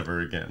anybody else ever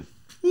again.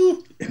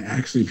 And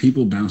actually,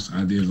 people bounce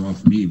ideas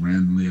off me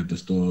randomly at the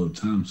store all the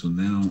time. So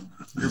now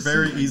You're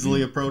very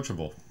easily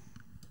approachable.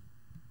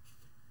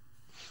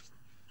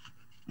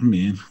 I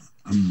mean,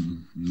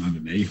 I'm not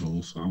an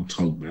a-hole, so I'll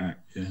talk back.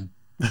 Yeah.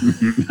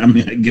 I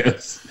mean, I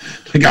guess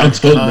like I'll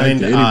talk back Kind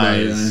to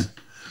anybody. eyes.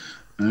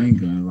 I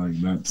ain't gonna like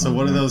that. So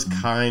what do those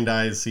kind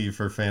eyes see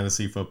for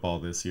fantasy football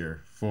this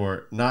year?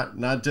 For not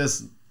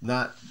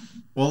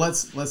well,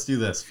 let's do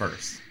this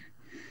first.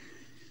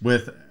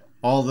 With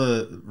all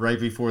the right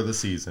before the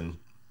season,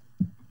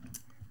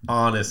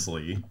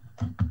 honestly,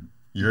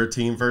 your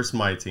team versus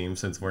my team,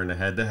 since we're in a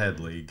head-to-head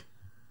league,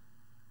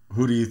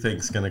 who do you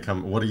think's going to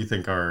come? What do you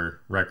think our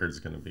record's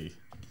going to be?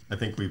 I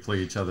think we play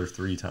each other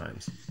 3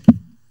 times.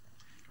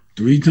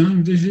 3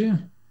 times this year?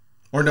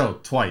 Or no,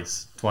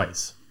 twice.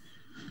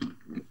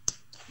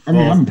 I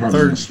mean, I'm probably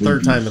third gonna sweep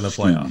you. time in the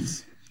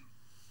playoffs.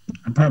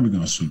 I'm probably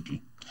gonna sweep you.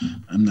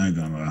 I'm not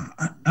gonna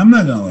lie. I'm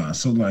not gonna lie.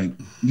 So like,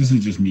 this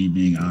is just me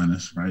being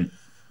honest, right?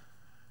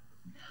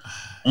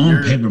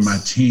 On paper, my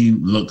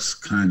team looks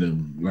kind of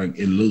like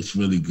it looks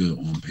really good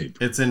on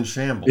paper. It's in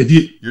shambles.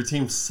 Your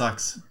team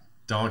sucks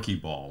donkey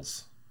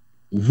balls.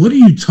 What are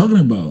you talking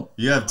about?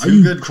 You have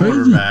 2 good crazy?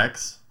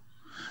 quarterbacks.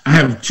 I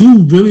have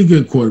 2 really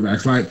good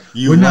quarterbacks. Like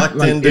You we're lucked not,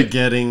 like, into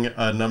getting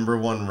a number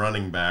 1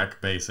 running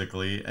back,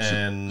 basically,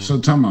 and So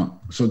time out.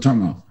 So other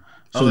than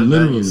that,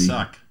 literally, you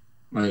suck.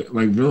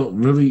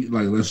 really,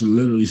 like let's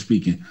literally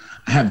speaking.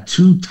 I have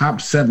 2 top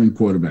 7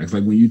 quarterbacks.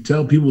 Like when you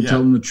tell people, tell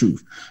them the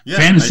truth. Yeah,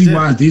 Fantasy I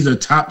wise, these are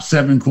top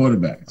 7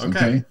 quarterbacks. Okay.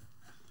 Okay.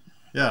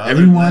 Yeah,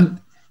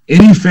 Everyone,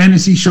 any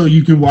fantasy show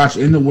you can watch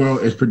in the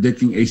world is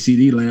predicting a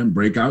CD Lamb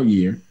breakout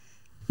year.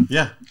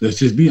 Yeah, Let's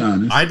just be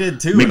honest. I did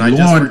too, and I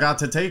just McLaurin- forgot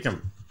to take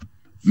him.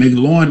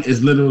 McLaurin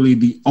is literally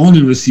the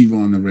only receiver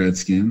on the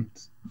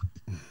Redskins.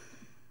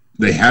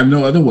 They have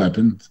no other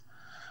weapons.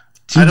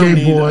 I don't TJ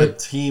need a Boyd.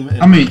 team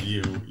in I mean-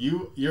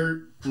 review.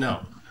 You're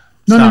no.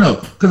 No.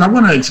 Because I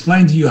want to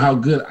explain to you how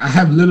good I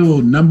have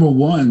little number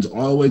 1s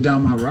all the way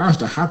down my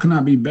roster. How can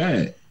I be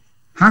bad?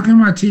 How can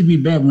my team be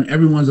bad when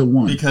everyone's a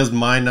 1? Because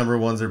my number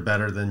 1s are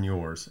better than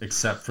yours,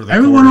 except for the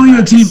Everyone on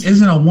your team quarterbacks.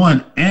 isn't a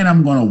 1, and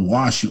I'm gonna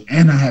wash you.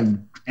 And I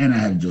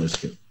have George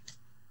Kittle.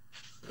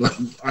 Like,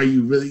 are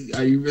you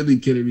really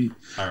kidding me?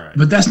 All right.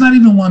 But that's not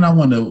even one I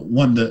want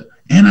to.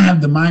 And I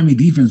have the Miami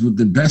defense with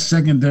the best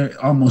secondary,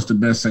 almost the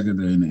best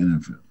secondary in the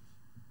NFL.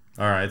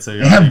 All right. So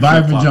you They have already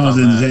Byron flip-flopped Jones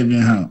on and that.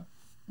 Xavier Howard.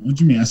 What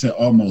do you mean? I said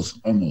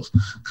almost,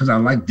 because I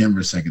like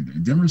Denver secondary.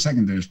 Denver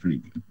secondary is pretty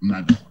good. I'm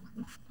not gonna lie.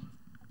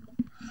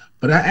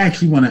 But I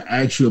actually want to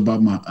ask you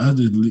about my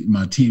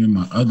team in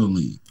my other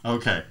league.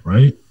 Okay.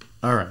 Right?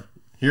 All right.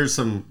 Here's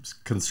some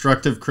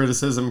constructive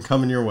criticism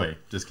coming your way.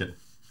 Just kidding.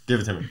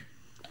 Give it to me.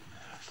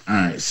 All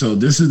right. So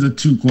this is a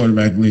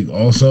 2-quarterback league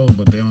also,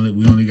 but we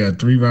only got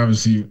three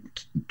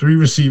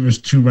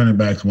receivers, 2 running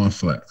backs, 1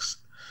 flex,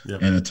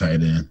 and a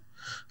tight end.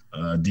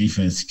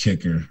 Defense,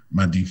 kicker.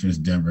 My defense,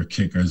 Denver.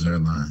 Kicker,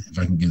 Zerline. If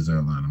I can get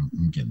Zerline,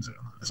 I'm getting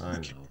Zerline. That's my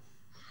kicker.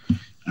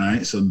 All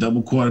right, so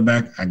double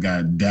quarterback. I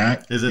got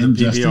Dak and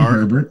Justin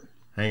Herbert.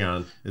 Hang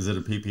on. Is it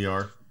a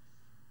PPR?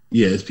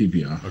 Yeah, it's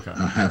PPR. Okay.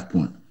 A half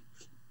point.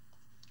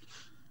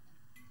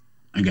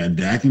 I got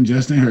Dak and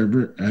Justin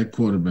Herbert at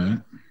quarterback.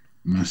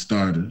 My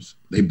starters.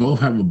 They both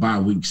have a bye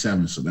week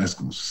 7, so that's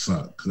going to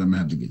suck because I'm going to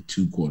have to get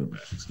 2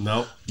 quarterbacks.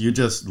 Nope. You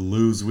just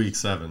lose week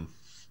 7.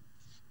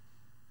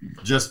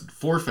 Just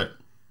forfeit.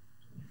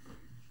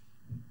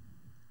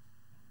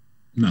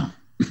 No.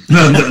 No.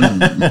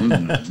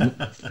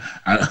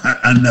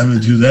 I never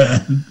do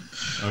that.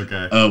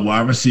 Okay.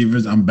 Wide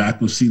receivers, I'm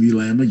back with CeeDee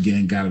Lamb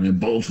again. Got him in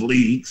both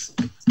leagues.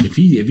 If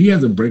he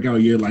has a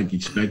breakout year like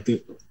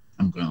expected,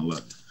 I'm gonna love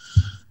it.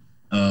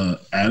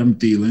 Adam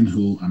Thielen,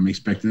 who I'm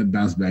expecting a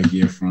bounce back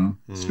year from,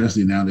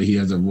 especially now that he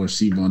has a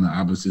receiver on the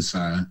opposite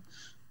side,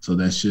 so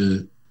that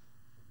should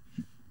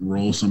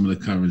roll some of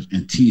the coverage.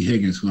 And T.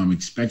 Higgins, who I'm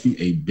expecting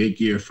a big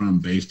year from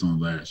based on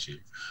last year,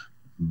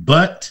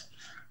 but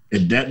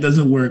if that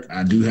doesn't work,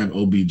 I do have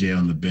OBJ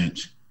on the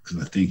bench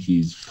because I think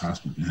he's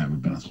possibly going to have a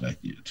bounce back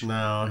year too.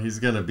 No, he's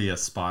going to be a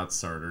spot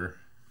starter.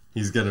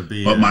 He's going to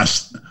be. But my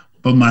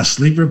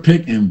sleeper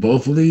pick in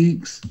both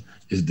leagues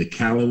is the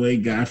Callaway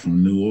guy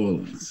from New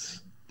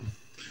Orleans.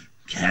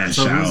 Cash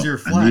so out. Who's your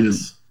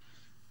flex?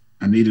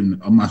 I need him.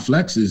 My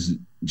flex is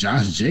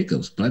Josh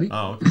Jacobs, buddy.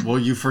 Oh, well,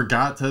 you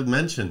forgot to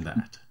mention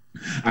that.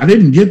 I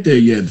didn't get there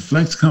yet. The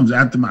flex comes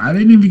after I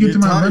didn't even get to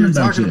my running back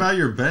You're talking yet. about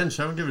your bench.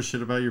 I don't give a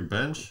shit about your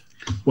bench.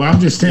 Well, I'm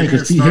just saying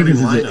because T.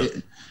 Higgins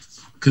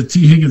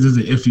is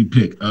an iffy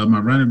pick. My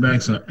running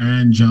backs are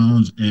Aaron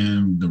Jones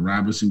and the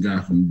Robinson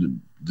guy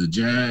from the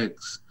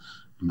Jags.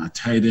 My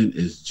tight end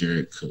is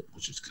Jared Cook,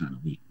 which is kind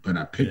of weak. But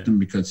I picked him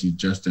because he's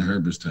Justin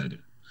Herbert's tight end.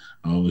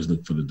 I always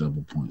look for the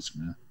double points,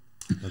 man.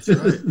 That's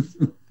right.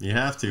 You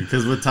have to,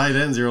 because with tight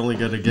ends, you're only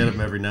going to get them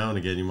every now and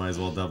again. You might as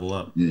well double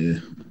up. Yeah,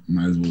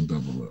 might as well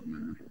double up,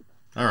 man.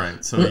 All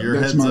right, so But your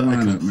that's head's my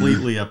lineup,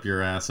 completely up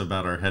your ass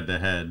about our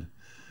head-to-head.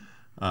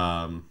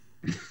 I'm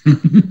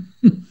going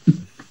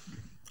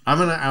to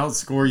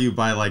outscore you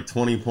by like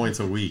 20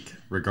 points a week,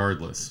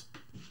 regardless.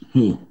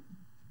 Who?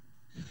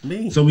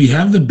 Me. So we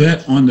have the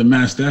bet on the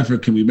Matt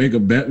Stafford. Can we make a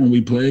bet when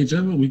we play each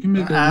other? We can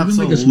make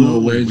a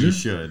small wager. We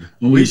should.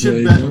 When We play should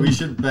each bet. other. We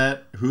should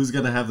bet who's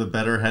going to have the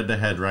better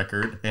head-to-head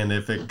record, and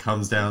if it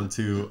comes down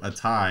to a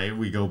tie,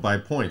 we go by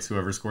points.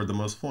 Whoever scored the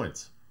most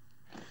points.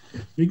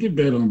 We can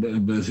bet on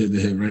best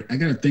head-to-head, right? I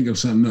got to think of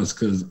something else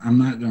because I'm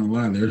not going to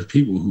lie. There's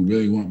people who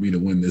really want me to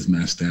win this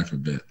Matt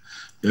Stafford bet.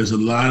 There's a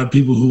lot of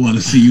people who want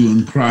to see you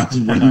in cross.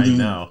 I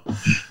know.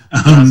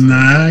 I'm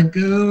not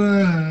going to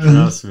lie.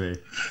 Trust me.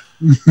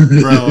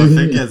 Bro, if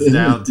it gets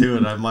down to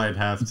it, I might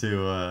have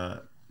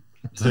to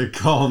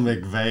call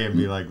McVay and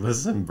be like,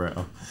 listen,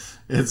 bro,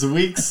 it's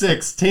week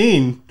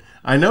 16.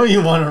 I know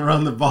you want to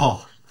run the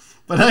ball,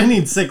 but I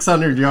need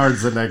 600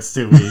 yards the next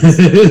 2 weeks.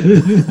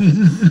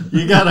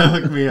 You got to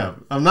hook me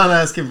up. I'm not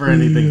asking for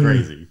anything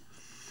crazy.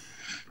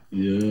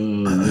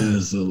 Yeah,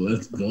 so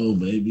let's go,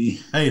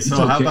 baby. Hey, so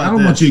okay. how about I don't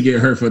this? want you to get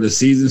hurt for the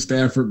season,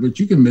 Stafford, but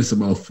you can miss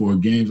about 4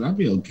 games. I'll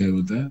be okay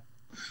with that.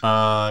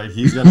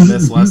 He's going to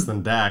miss less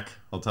than Dak.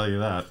 I'll tell you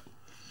that.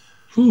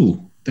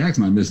 Who? Dak's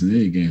not missing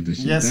any games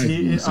this year. Yes, Dak's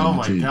he is. going Oh,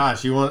 my 17.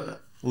 gosh.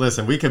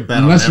 Listen, we could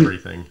bet on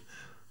everything.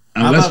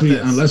 Unless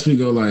we're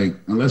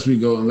like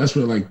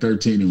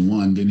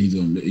 13-1, then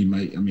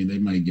they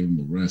might give him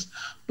a rest.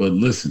 But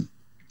listen,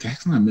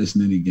 Dak's not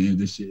missing any games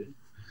this year.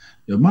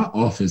 Yo, my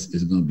office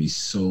is gonna be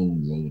so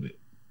loaded.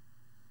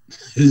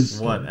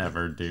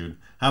 Whatever, dude.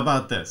 How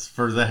about this?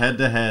 For the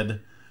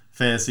head-to-head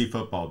fantasy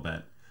football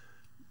bet,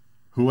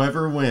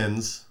 whoever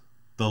wins,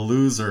 the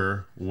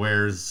loser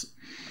wears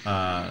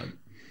all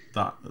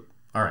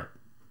right.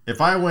 If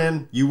I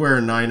win, you wear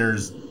a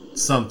Niners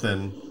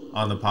something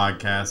on the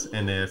podcast,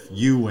 and if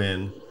you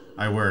win,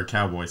 I wear a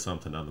Cowboy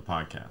something on the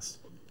podcast.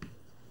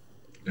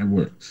 That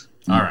works.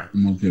 All right.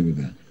 I'm okay with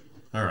that.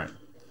 All right.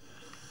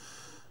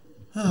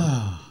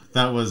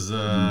 That was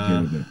I'm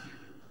okay with that.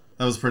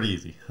 that was pretty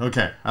easy.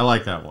 Okay, I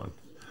like that one.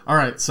 All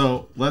right,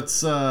 so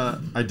let's.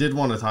 I did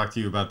want to talk to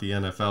you about the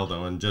NFL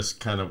though, and just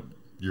kind of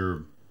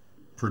your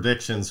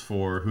predictions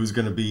for who's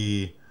going to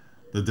be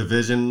the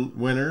division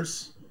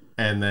winners,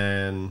 and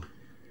then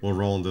we'll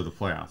roll into the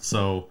playoffs.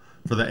 So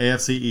for the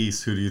AFC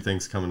East, who do you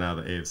think's coming out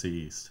of the AFC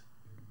East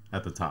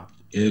at the top?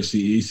 AFC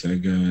East, I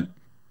got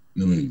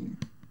New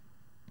England.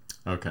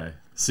 Okay.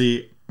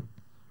 See,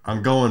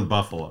 I'm going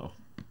Buffalo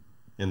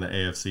in the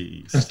AFC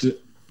East.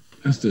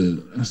 That's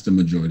the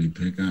majority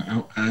pick.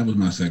 I was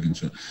my second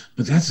choice,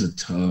 but that's a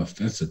tough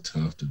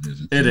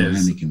division. It is.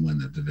 Miami can win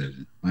that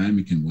division.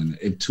 Miami can win it.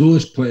 If Tua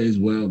plays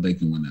well, they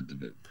can win that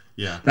division.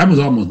 Yeah. That was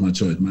almost my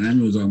choice.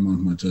 Miami was almost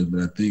my choice,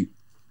 but I think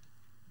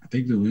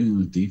the New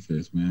England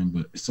defense, man.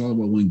 But it's all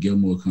about when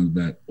Gilmore comes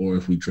back, or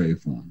if we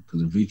trade for him.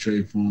 Because if we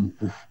trade for him,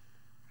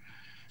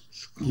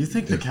 You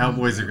think the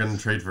Cowboys are going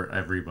to trade for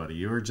everybody?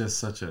 You were just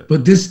such a.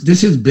 But this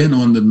has been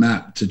on the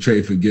map to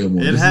trade for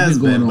Gilmore. It this has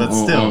been, on but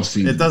all still,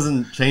 offseason. it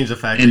doesn't change the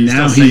fact And that you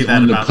now still say he's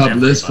that on the about PUP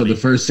list for the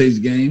everybody. first 6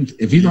 games.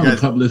 If he's on guys-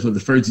 the PUP list for the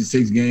first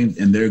 6 games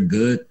and they're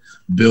good,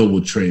 Bill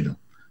will trade him.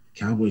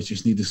 Cowboys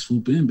just need to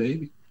swoop in,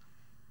 baby.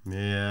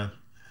 Yeah.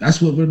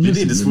 That's what we're You missing.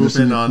 need to We're swoop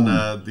missing in the on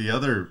corner. the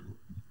other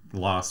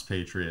lost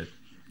Patriot,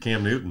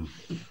 Cam Newton.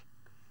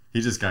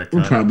 He just got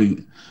We're cut.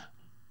 probably.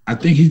 I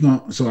think he's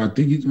going. So I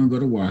think he's going to go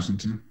to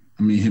Washington.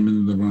 I mean, him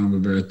and LeBron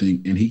Rivera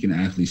think, and he can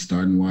actually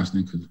start in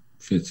Washington because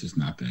Fitz is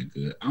not that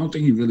good. I don't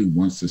think he really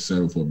wants to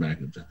settle for a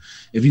backup job.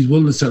 If he's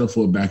willing to settle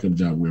for a backup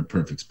job, we're a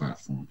perfect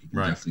spot for him. He can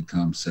Right. definitely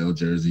come, sell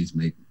jerseys,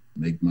 make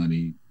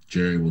money.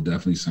 Jerry will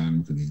definitely sign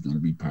him because he's going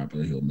to be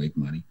popular. He'll make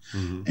money,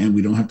 and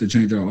we don't have to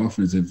change our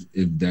offense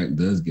if Dak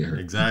does get hurt.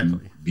 He Exactly.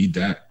 can be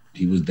Dak.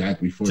 He was Dak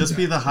before. Just Dak.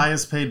 be the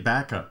highest paid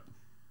backup.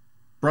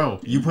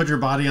 Bro, you put your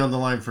body on the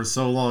line for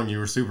so long. You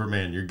were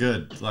Superman. You're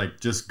good. Like,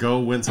 just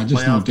go win I some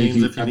just don't playoff think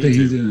games if you I need think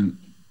to. he's in.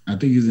 I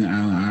think he's in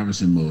Allen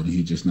Iverson mode, and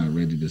he's just not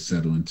ready to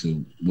settle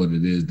into what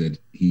it is that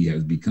he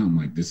has become.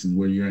 Like, this is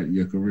where you're at in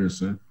your career,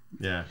 sir.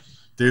 Yeah.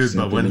 Dude, Except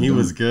but when in the he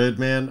was dome. good,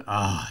 man,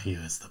 he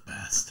was the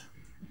best.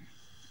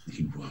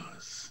 He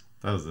was.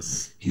 That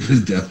was He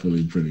was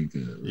definitely pretty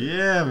good.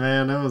 Yeah,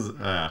 man, that was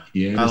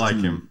Yeah, I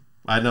like him.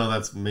 I know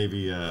that's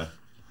maybe it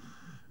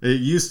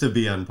used to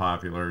be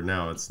unpopular.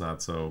 Now it's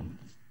not so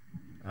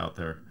out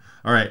there.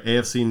 All right,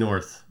 AFC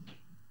North.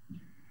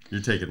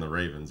 You're taking the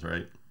Ravens,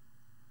 right?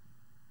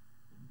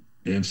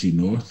 AFC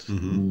North.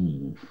 Mhm.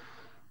 Ooh.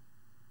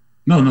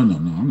 No.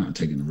 I'm not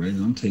taking the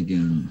Ravens. I'm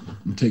taking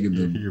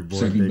Your the boy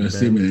second Big best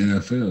Ben. team in the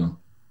NFL.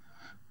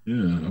 Yeah,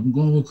 I'm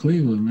going with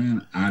Cleveland,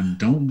 man. I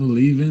don't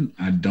believe in.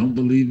 I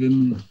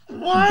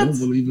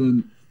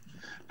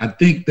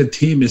think the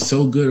team is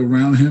so good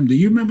around him. Do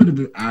you remember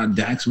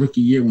Dak's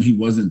rookie year when he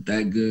wasn't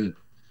that good,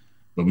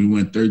 but we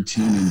went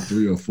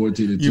 13-3 or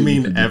 14-2? You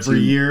mean every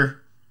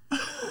year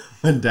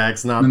when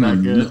Dak's not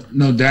that good?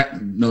 No,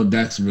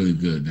 Dak's really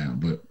good now.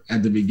 But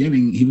at the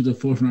beginning, he was a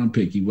 4th-round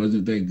pick. He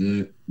wasn't that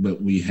good,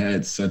 but we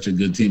had such a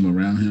good team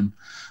around him.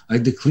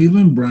 Like, the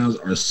Cleveland Browns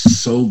are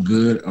so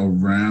good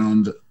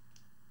around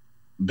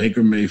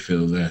Baker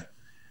Mayfield that,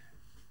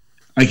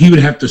 like, he would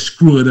have to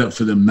screw it up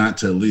for them not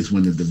to at least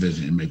win the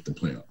division and make the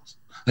playoffs.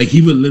 Like,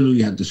 he would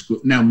literally have to screw.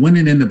 Now,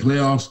 winning in the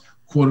playoffs,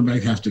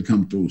 quarterback has to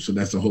come through, so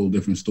that's a whole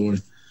different story.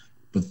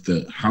 But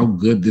how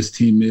good this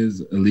team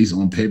is, at least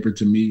on paper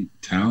to me,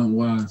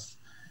 talent-wise,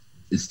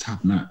 is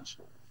top-notch.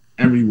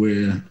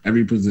 Everywhere,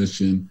 every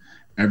position,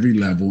 every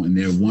level. And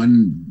their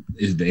one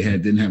is they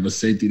didn't have a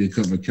safety to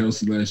cover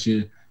Kelsey last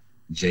year.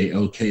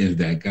 JOK is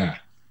that guy.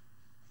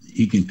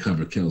 He can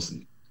cover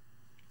Kelsey.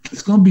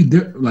 It's going to be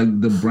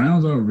like the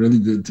Browns are a really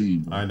good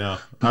team. I know.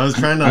 I was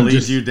trying to I'm lead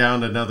just- you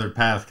down another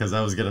path because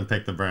I was going to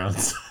pick the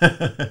Browns.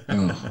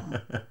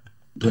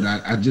 But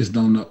I just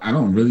don't know. I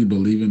don't really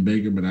believe in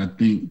Baker, but I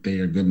think they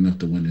are good enough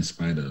to win in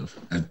spite of.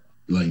 I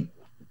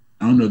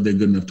don't know if they're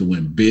good enough to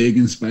win big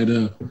in spite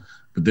of,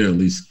 but they're at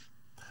least.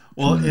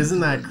 Well, isn't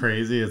that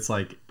crazy? It's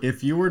like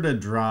if you were to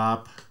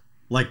drop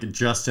like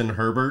Justin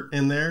Herbert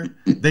in there,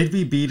 they'd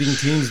be beating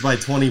teams by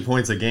 20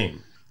 points a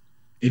game.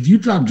 If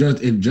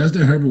if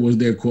Justin Herbert was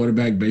their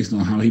quarterback based on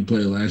how he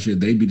played last year,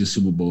 they'd be the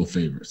Super Bowl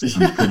favorites.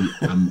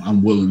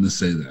 I'm willing to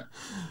say that.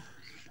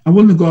 I'm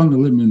willing to go on the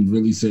limb and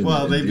really say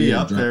Well, that. they'd be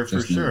up there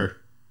for sure.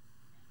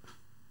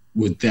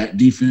 With that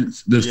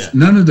defense, Yeah.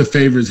 none of the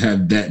favorites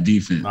have that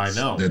defense. I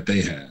know. that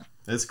they have.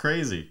 It's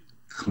crazy.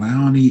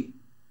 Clowney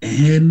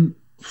and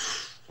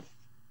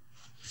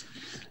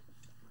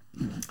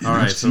All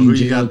right, I've so seen who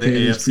you got the JOK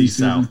this AFC preseason.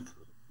 South?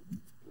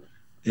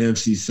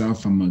 AFC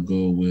South, I'm gonna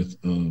go with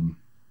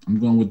I'm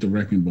going with the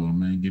wrecking ball,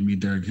 man. Give me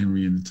Derrick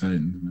Henry and the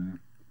Titans, man.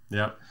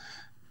 Yep.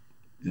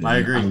 Yeah, I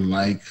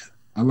agree.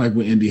 I like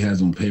what Indy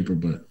has on paper,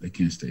 but they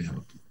can't stay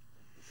healthy.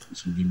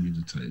 So give me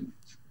the Titans.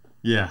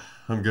 Yeah,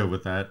 I'm good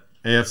with that.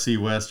 AFC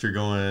West, you're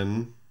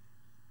going.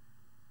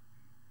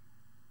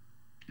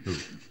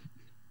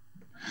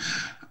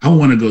 I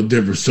want to go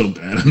Denver so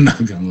bad. I'm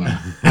not gonna lie.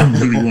 I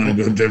really want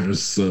to go Denver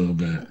so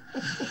bad.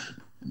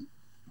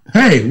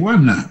 Hey, why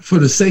not? For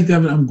the sake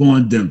of it, I'm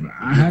going Denver.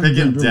 I have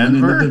picking Denver winning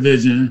Denver? the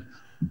division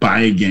by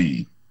a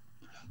game.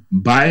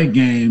 By a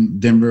game,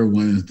 Denver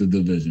wins the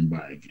division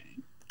by a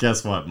game.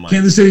 Guess what, Mike?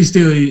 Kansas City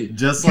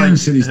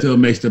still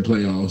makes the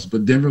playoffs,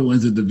 but Denver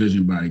wins the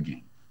division by a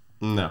game.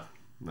 No.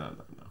 Man,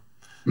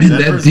 Denver's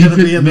that going to defense,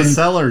 be in the man,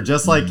 cellar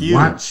just like you.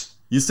 watch.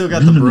 You still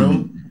got No, the no, no,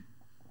 broom? no.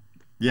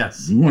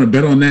 Yes. You want to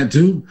bet on that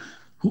too?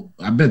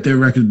 I bet their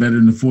record's better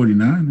than the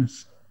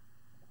 49ers.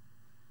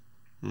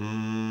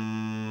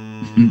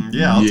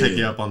 Yeah, I'll take Yeah.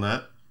 you up on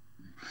that.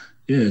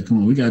 Yeah, come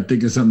on. We got to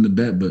think of something to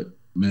bet, but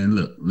Man,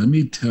 look, let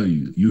me tell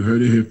you. You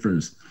heard it here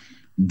first.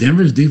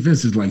 Denver's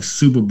defense is like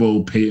Super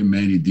Bowl Peyton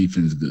Manning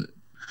defense good.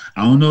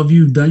 I don't know if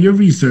you've done your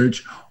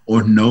research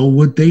or know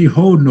what they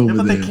holding over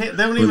but there.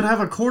 they don't even have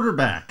a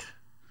quarterback.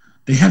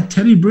 They have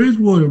Teddy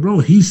Bridgewater, bro.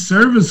 He's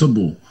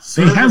serviceable.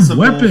 They have Serviceable.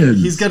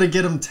 weapons. He's going to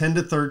get them 10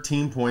 to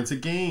 13 points a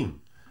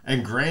game.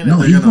 And granted, No,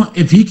 they're gonna,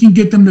 if he can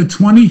get them to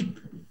 20,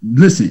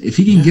 listen, if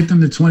he can get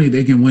them to 20,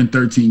 they can win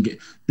 13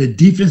 games. The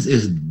defense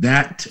is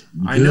that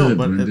good, I know,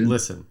 but Brendan.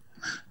 listen,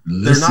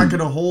 they're not going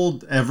to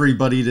hold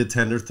everybody to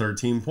 10 or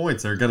 13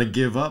 points. They're going to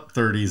give up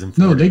 30s and 40s.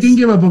 No, they're going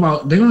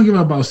to give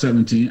up about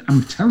 17.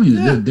 I'm telling you,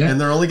 Yeah, that. and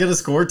they're only going to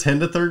score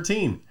 10 to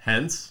 13.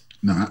 Hence,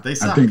 No, they I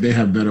suck. think they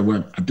have better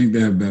weapons. I think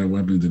they have better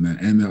weapons than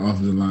that, and their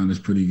offensive line is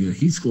pretty good.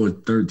 He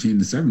scored 13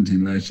 to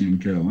 17 last year in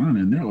Carolina,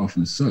 and their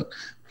offense sucked.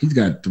 He's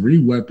got 3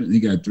 weapons. He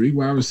got 3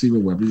 wide receiver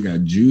weapons. He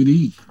got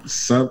Judy,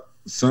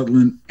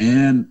 Sutherland,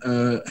 and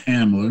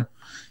Hamler.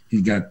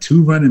 He's got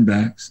 2 running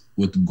backs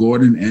with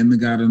Gordon and the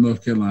guy in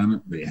North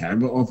Carolina. They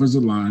have an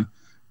offensive line.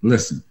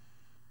 Listen,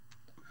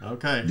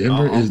 Okay.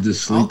 Denver is the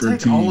sleeper I'll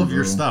take team, all of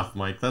your bro. stuff,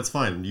 Mike. That's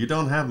fine. You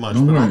don't have much,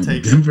 Don't but I'll worry.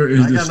 take Denver it.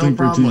 is I the got no sleeper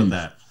problem with team.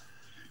 that.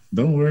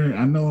 Don't worry.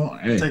 I know.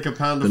 Hey, Take a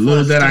pound the of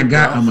little flesh, that I too,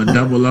 got, bro. I'm going to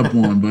double up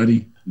on,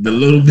 buddy. The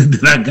little bit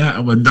that I got,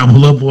 I'm going to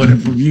double up on it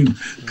from you.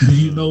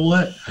 Because you know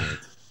what?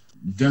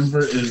 Denver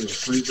is a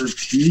sleeper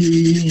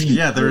team.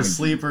 Yeah, they're a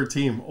sleeper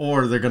team,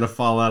 or they're going to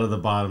fall out of the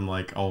bottom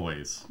like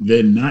always.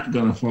 They're not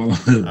going to fall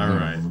out. All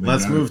right.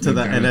 Let's move to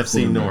the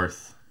NFC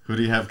North. Who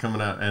do you have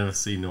coming out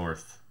NFC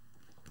North?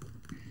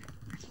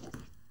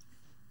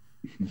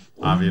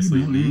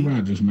 Obviously, Aaron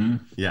Rodgers, man.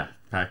 yeah,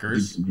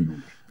 Packers.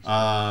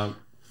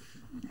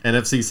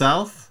 NFC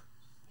South?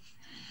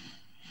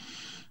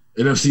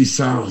 NFC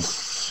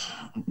South.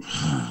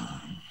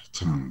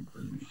 Tom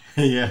Brady.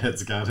 Yeah,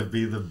 it's got to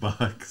be the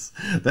Bucks.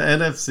 The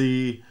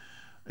NFC,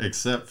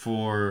 except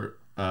for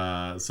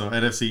so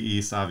NFC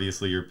East,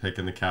 obviously you're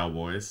picking the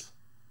Cowboys,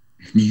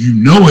 You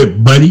know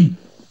it, buddy.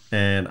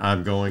 and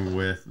I'm going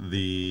with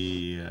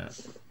the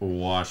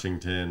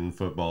Washington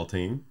football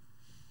team.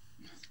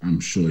 I'm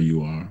sure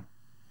you are.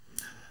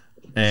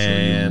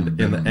 And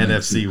in the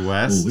NFC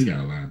West, Oh, we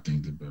got a lot of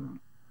things to bet on.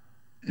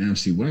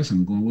 NFC West,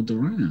 I'm going with the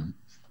Rams.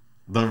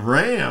 the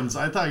Rams.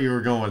 I thought you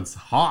were going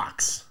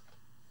Hawks.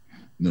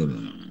 No.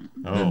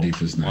 Oh, That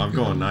defense not well, I'm good.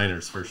 going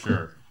Niners for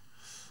sure.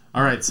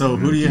 All right, so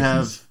who do you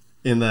have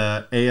in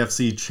the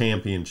AFC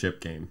Championship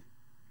game?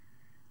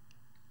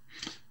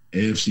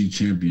 AFC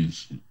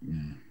Championship.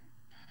 Man.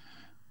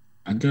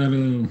 I'm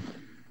gonna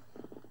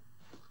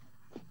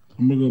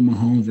go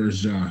Mahomes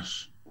versus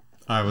Josh.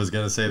 I was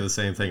going to say the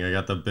same thing. I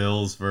got the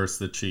Bills versus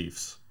the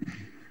Chiefs.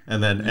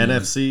 And then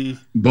NFC.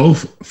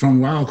 Both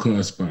from wild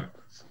card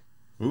spots.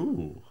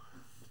 Ooh.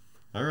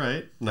 All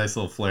right. Nice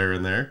little flair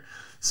in there.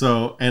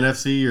 So,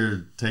 NFC,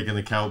 you're taking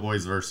the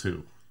Cowboys versus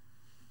who?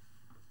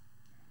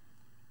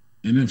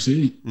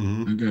 NFC,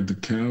 Mm-hmm. I got the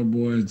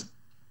Cowboys.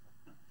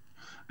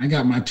 I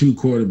got my 2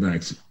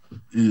 quarterbacks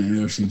in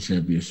the NFC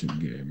Championship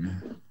game,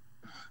 man.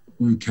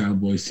 One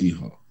Cowboys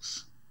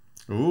Seahawks.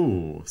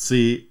 Ooh.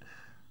 See,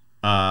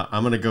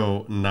 I'm going to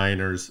go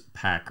Niners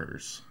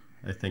Packers.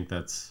 I think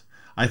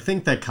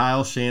that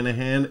Kyle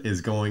Shanahan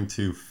is going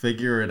to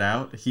figure it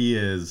out.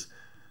 He's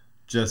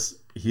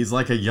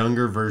like a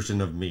younger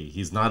version of me.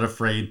 He's not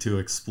afraid to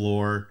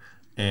explore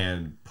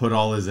and put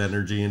all his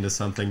energy into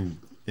something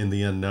in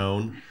the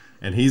unknown.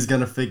 And he's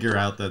going to figure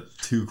out the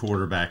 2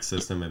 quarterback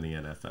system in the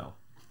NFL.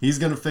 He's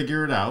going to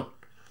figure it out.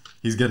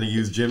 He's going to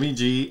use Jimmy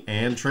G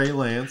and Trey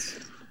Lance.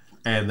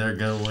 And they're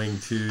going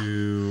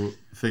to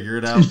figure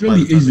it out. It's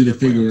really by the time easy they to get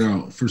figure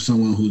playoffs. out for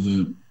someone who's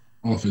an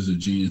offensive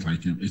genius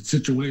like him. It's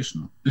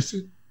situational. It's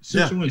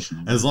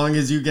situational. As long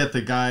as you get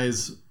the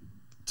guys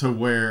to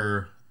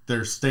where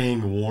they're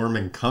staying warm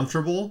and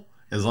comfortable,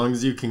 as long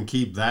as you can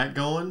keep that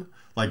going,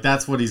 like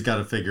that's what he's got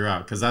to figure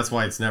out. Because that's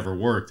why it's never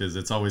worked. Is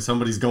it's always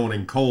somebody's going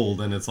in cold,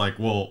 and it's like,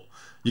 well,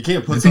 you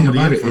can't put The thing somebody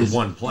about in it for is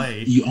one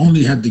play. You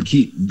only have to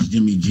keep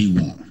Jimmy G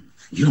warm.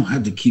 You don't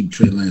have to keep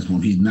Trey Lance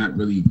warm. He's not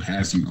really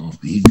passing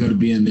often. He's going to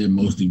be in there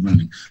mostly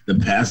running. The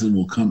passes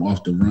will come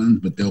off the runs,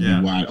 but they'll be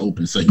wide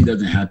open. So he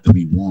doesn't have to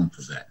be warm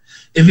for that.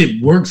 If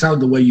it works out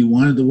the way you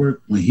want it to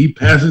work, when he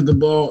passes the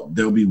ball,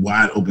 they'll be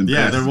wide open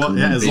passes.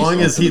 As long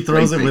as he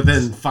throws it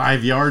within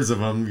 5 yards of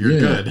them, you're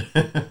good.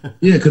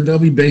 Yeah, because they'll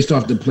be based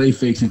off the play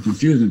fakes and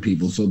confusing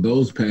people. So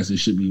those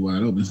passes should be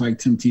wide open. It's like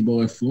Tim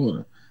Tebow at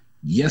Florida.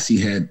 Yes, he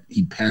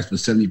passed for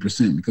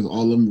 70% because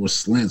all of them were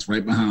slants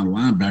right behind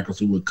linebackers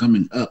who were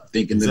coming up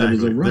thinking that it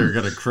was a run. They're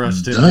going to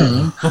crush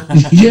Tim.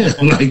 Yeah,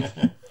 like,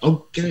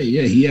 okay,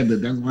 yeah, he had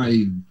that's why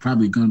he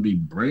probably going to be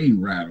brain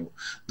rattled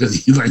because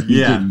he's like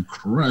getting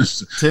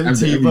crushed. Tim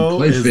after every Tebow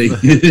play is fake.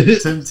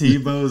 Tim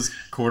Tebow's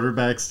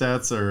quarterback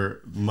stats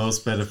are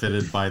most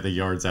benefited by the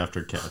yards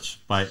after catch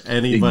by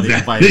anybody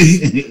by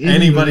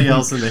anybody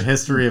else in the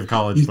history of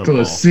college He's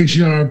football. throwing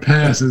 6-yard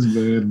passes,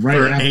 man, right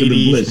For after 80.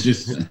 the blitz.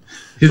 Just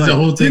his Like,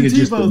 whole thing Tim is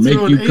just to Tebow make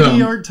threw you an come.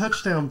 80-yard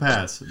touchdown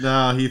pass.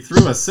 No, he threw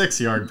a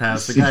 6-yard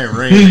pass. The guy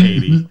ran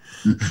 80.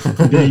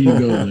 There you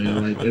go,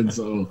 man. Like, and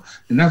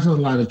that's what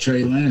a lot of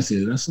Trey Lance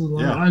is. That's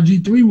what Yeah.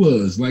 RG3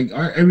 was. Like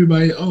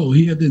everybody,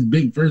 he had this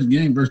big first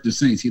game versus the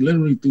Saints. He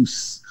literally threw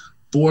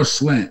 4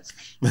 slants.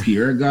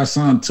 Pierre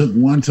Garçon took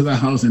one to the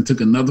house and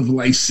took another for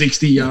like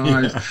 60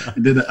 yards. Yeah.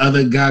 And then the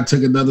other guy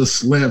took another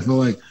slant for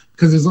like,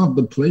 because it's off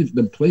the play.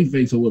 The play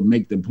face will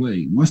make the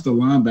play. Once the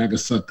linebacker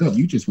suck up,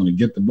 you just want to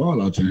get the ball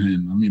out your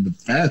hand. I mean, the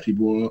fast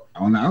people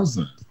are on the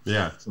outside.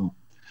 Yeah. So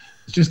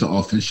it's just the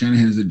offense.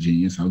 Shanahan's a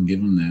genius. I'll give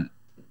him that.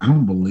 I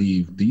don't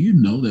believe. Do you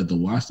know that the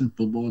Washington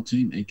football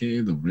team,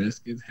 aka the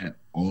Redskins, had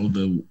all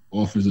the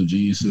offensive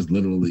geniuses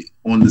literally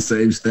on the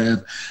same staff,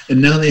 and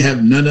now they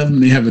have none of them.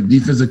 They have a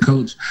defensive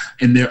coach,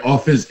 and their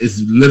offense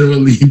is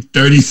literally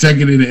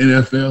 32nd in the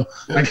NFL.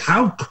 Like,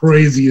 how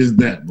crazy is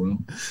that, bro?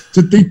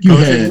 To think you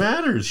Coaching had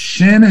matters.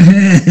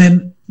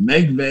 Shanahan,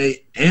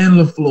 McVay, and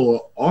LaFleur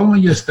all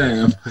on your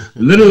staff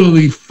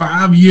literally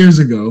 5 years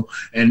ago,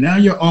 and now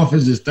your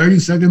offense is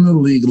 32nd in the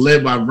league,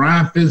 led by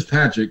Ryan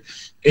Fitzpatrick,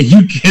 and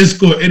you can't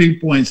score any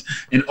points,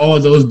 and all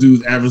those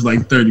dudes average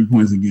like 30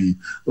 points a game.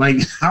 Like,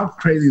 how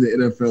crazy the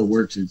NFL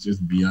works is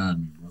just beyond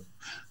me,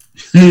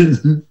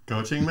 bro.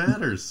 Coaching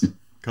matters.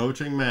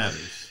 Coaching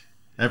matters.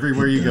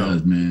 Everywhere you go.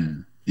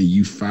 Man. And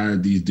you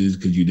fired these dudes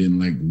because you didn't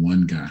like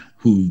one guy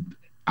who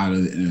out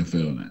of the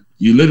NFL now.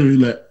 You literally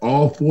let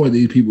all 4 of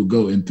these people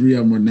go, and 3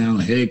 of them are now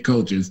head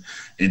coaches,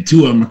 and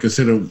 2 of them are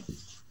considered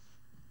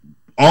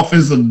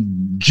offensive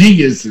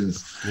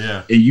geniuses.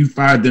 Yeah. And you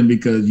fired them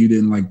because you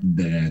didn't like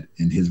the dad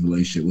and his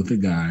relationship with a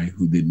guy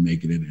who didn't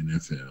make it in the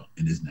NFL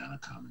and is now a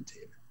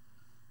commentator.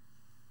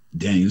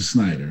 Daniel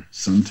Snyder,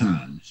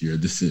 sometimes your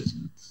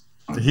decisions.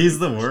 He's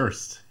the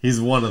worst.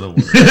 He's one of the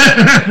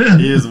worst.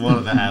 He is one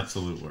of the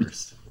absolute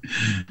worst.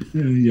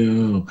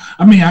 Yo,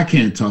 I mean, I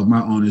can't talk.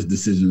 My honest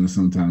decisions are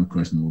sometimes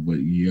questionable, but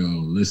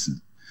listen,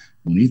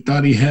 when he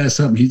thought he had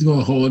something, he's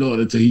gonna hold on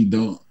until he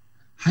don't.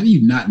 How do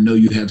you not know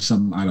you have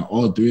something out of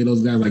all 3 of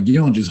those guys? Like, you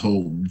don't just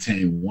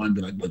retain one,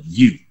 but like, look,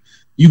 you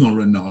gonna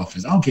run the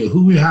offense. I don't care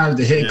who we hire as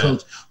the head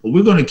coach, but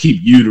we're gonna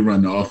keep you to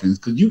run the offense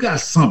because you got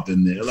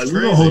something there. Like,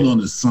 we're gonna hold on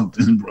to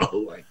something, bro.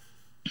 Like,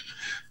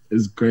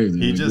 it's crazy.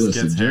 He like, just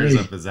gets hairs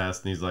up his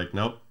ass, and he's like,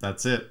 nope,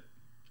 that's it.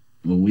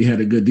 When we had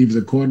a good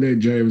defensive coordinator,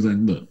 Jerry was like,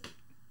 look,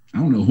 I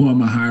don't know who I'm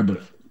gonna hire,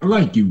 but I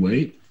like you,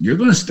 Wade. You're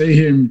gonna stay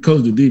here and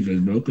coach the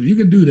defense, bro, because you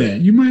can do that.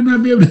 You might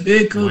not be able to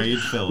head coach. Wade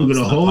Phillips, we're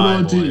gonna hold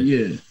on to it,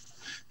 yeah.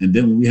 And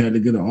then when we had to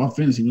get an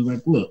offense, he was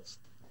like, look,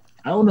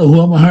 I don't know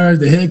who I'm gonna hire as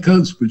the head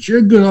coach, but you're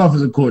a good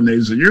offensive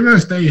coordinator, so you're gonna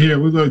stay here.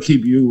 We're gonna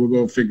keep you. We're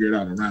gonna figure it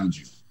out around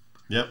you.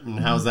 Yep. And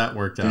how's that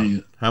worked out?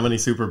 How many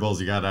Super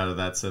Bowls you got out of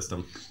that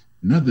system?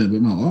 Nothing,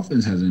 but my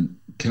offense hasn't.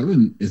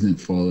 Kellen isn't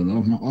falling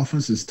off. My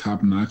offense is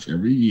top notch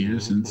every year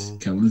since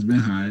Kellen's been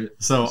hired.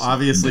 So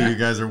obviously you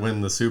guys are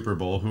winning the Super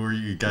Bowl. Who are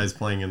you guys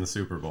playing in the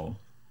Super Bowl?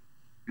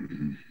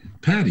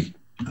 Patty.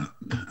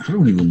 I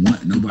don't even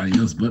want nobody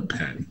else but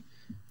Patty.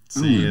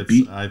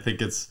 See, I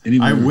think it's.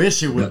 I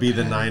wish it would be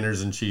the Patty.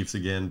 Niners and Chiefs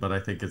again, but I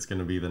think it's going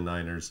to be the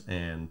Niners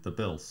and the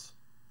Bills.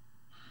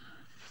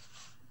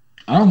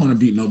 I don't want to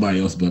beat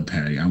nobody else but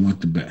Patty. I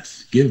want the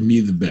best. Give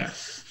me the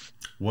best.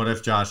 What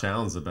if Josh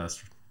Allen's the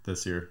best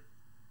this year?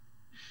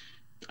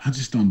 I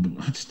just don't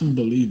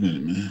believe in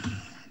it, man.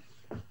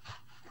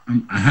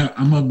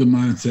 I'm of the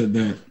mindset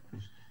that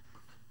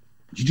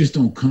you just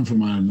don't come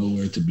from out of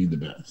nowhere to be the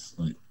best.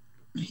 Like,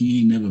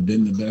 he ain't never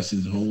been the best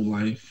his whole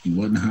life. He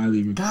wasn't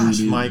highly recruited. Gosh,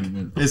 Mike,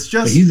 it's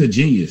just. But he's a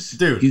genius,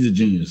 dude. He's a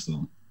genius,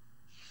 though.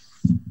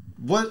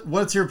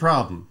 What's your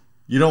problem?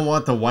 You don't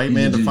want the white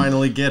man to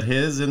finally get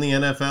his in the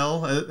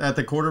NFL at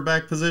the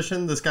quarterback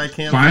position? This guy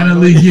can't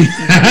finally this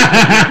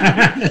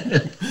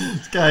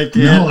guy can't.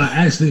 No, I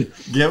actually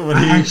get what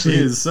he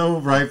is so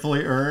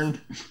rightfully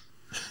earned.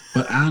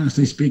 But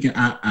honestly speaking,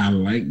 I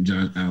like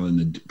Josh Allen,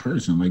 the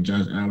person. Like,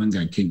 Josh Allen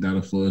got kicked out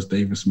of Florida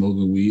State for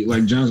smoking weed.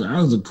 Like, Josh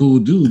Allen's a cool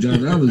dude.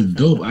 Josh Allen's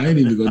dope. I ain't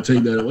even gonna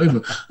take that away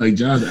from. Like,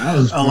 Josh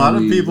Allen's. A lot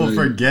of people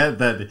forget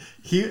that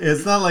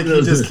it's not like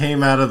he just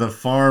came out of the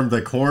farm,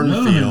 the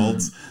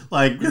cornfields.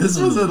 Like, this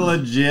was a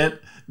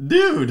legit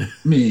dude. I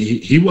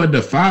mean, he wasn't a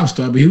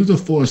 5-star, but he was a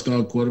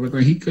 4-star quarterback.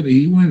 Like,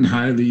 he went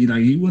highly.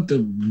 Like, he went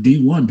to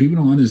D1.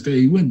 People don't understand.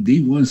 He went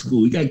D1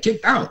 school. He got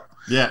kicked out.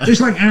 Yeah.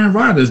 Just like Aaron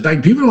Rodgers.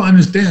 Like, people don't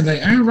understand. Like,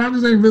 Aaron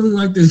Rodgers ain't really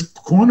like this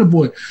corner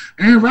boy.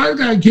 Aaron Rodgers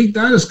got kicked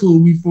out of school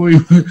before he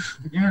went.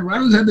 Aaron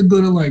Rodgers had to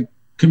go to, like,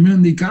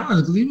 community college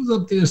because he was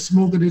up there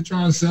smoking and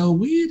trying to sell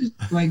weed.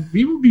 Like,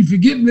 people be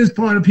forgetting this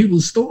part of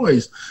people's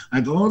stories.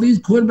 Like, all these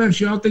quarterbacks,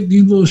 y'all think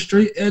these little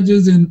straight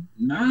edges, and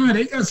nah,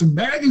 they got some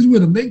baggage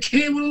with them. They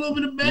came with a little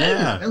bit of baggage.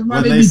 Yeah. That's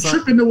why they be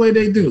tripping the way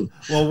they do.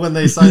 Well, when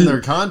they sign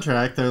their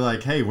contract, they're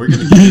like, hey, we're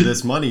going to give you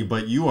this money,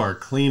 but you are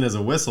clean as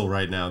a whistle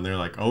right now. And they're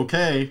like,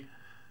 okay.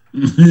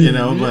 You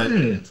know, but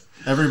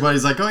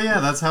everybody's like, oh, yeah,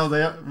 that's how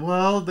they are.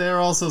 Well, they're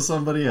also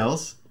somebody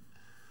else.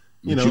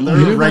 You know,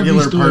 they're a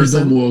regular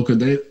person. Because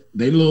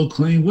they little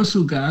clean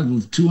whistle guys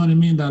with $200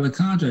 million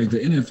contracts. The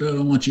NFL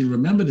don't want you to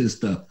remember this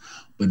stuff.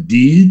 But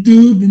these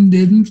dudes been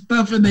did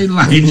stuff in their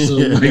life. So,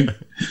 like,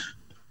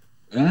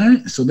 all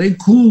right? So they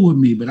cool with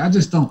me, but I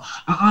just don't.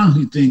 I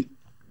honestly think,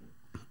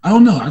 I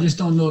don't know. I just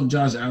don't know if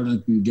Josh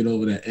Allen can get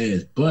over that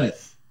edge.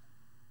 But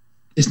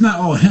it's not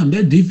all him.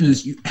 Their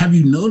defense. Have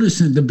you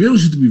noticed? The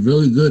Bills used to be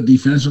really good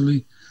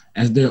defensively.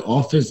 As their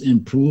offense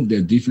improved,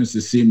 their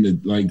defenses seemed to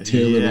like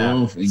tail it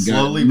off and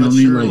slowly got, you know but what I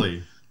mean? surely.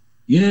 Like,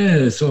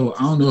 yeah, so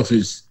I don't know if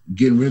it's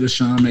getting rid of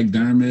Sean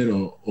McDermott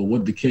or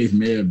what the case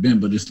may have been,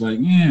 but it's like,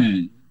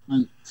 man,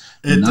 like,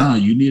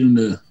 you need him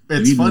to.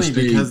 It's funny to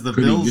stay because the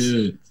pretty Bills.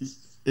 good.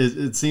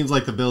 It seems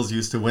like the Bills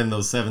used to win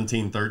those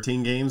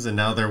 17-13 games, and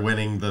now they're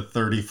winning the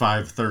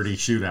 35-30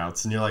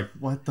 shootouts, and you're like,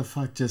 what the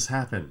fuck just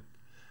happened?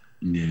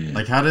 Yeah,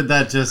 Like, how did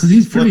that just? 'cause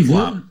he's pretty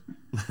flip-flop?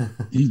 good.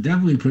 He's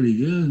definitely pretty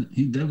good.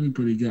 He's definitely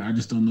pretty good. I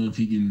just don't know if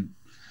he can.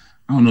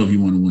 I don't know if he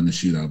want to win the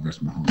shootout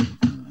versus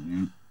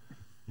Mahomes.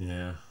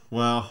 Yeah.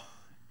 Well,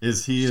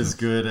 is he as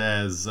good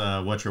as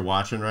what you're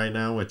watching right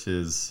now, which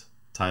is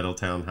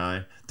Titletown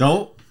High?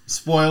 Don't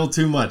spoil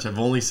too much. I've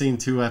only seen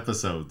 2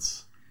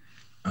 episodes.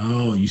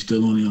 Oh, you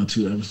still only on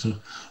 2 episodes?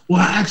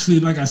 Well, actually,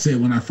 like I said,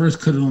 when I first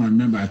cut it on, I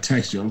remember I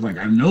texted you. I was like,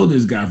 I know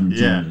this guy from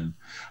Jordan.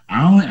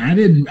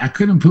 I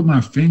couldn't put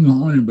my finger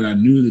on it, but I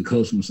knew the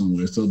coach from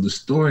somewhere. So the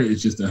story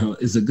is just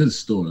it's a good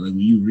story. Like when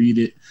you read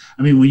it,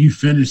 I mean, when you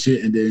finish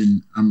it, and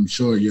then I'm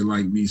sure you're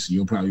like me, so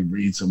you'll probably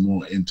read some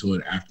more into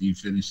it after you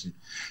finish it.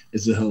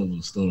 It's a hell of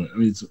a story. I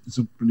mean,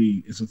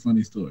 it's a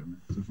funny story, man.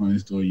 It's a funny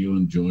story. You'll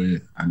enjoy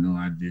it. I know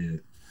I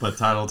did. But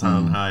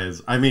Titletown High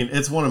is, I mean,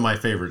 it's one of my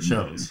favorite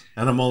shows,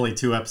 and I'm only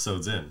 2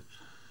 episodes in.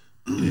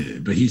 Yeah,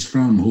 but he's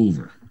from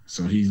Hoover.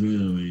 So he's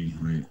literally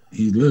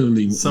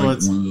So like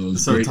it's- one of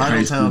those so great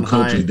high school Titletown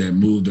coaches High- that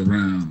moved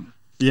around.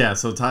 Yeah,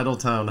 so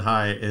Titletown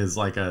High is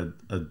like a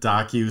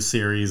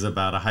docu-series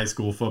about a high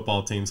school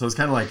football team. So it's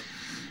kind of like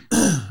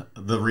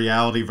the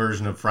reality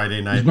version of Friday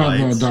It's Night about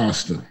Lights.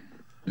 Valdosta.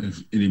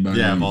 If anybody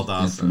is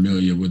Valdosta.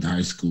 familiar with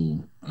high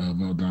school,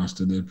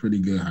 Valdosta, they're pretty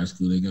good high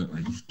school. They got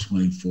like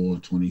 24,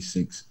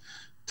 26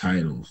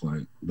 titles,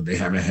 but they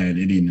haven't had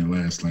any in the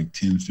last like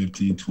 10,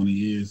 15, 20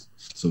 years.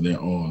 So they're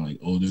all like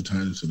older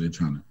titles. So they're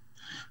trying to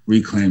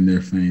reclaim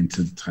their fame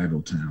to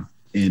Titletown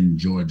in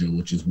Georgia,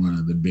 which is one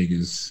of the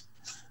biggest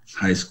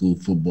high school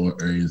football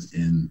areas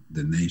in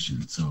the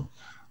nation. So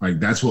like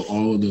that's what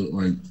all of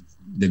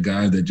the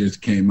guys that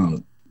just came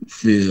out,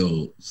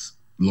 Fields,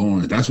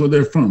 Lawrence, that's where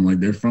they're from. Like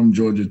they're from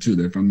Georgia too.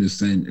 They're from this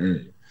same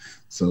area.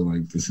 So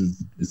like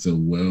it's a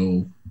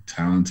well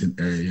talented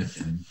area,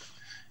 and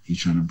he's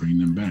trying to bring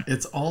them back.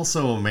 It's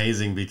also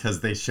amazing because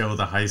they show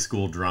the high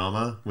school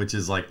drama, which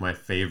is like my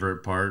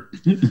favorite part.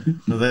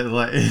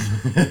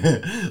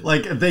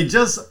 like they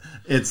just,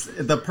 it's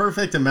the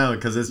perfect amount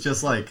because it's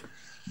just like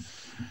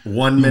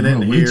 1 minute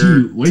Bro,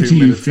 here. wait 2 till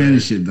you minutes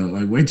finish there. it though.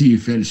 Like wait till you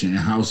finish it and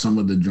how some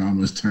of the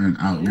dramas turn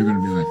out. You're gonna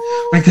be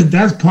like, 'cause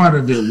that's part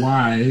of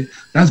it.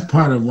 That's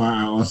part of why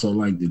I also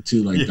liked it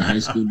too. Like the high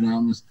school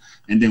dramas,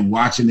 and then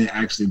watching it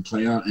actually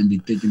play out and be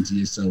thinking to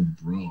yourself,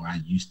 bro, I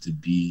used to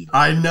be.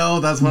 I know,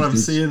 that's what I'm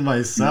seeing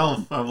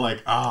myself. I'm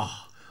like, oh,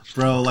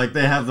 bro, like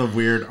they have the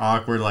weird,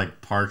 awkward, like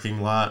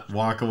parking lot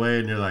walk away,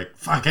 and you're like,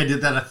 fuck, I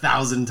did that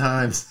 1,000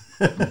 times.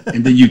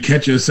 And then you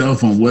catch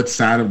yourself on what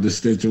side of the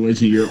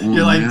situation you're on.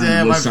 You're like, now,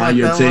 damn, what I side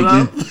fucked that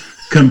one up.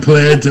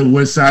 compared to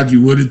what side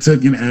you would have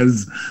taken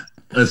as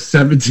a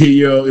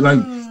 17-year-old. Like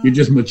you're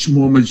just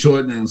more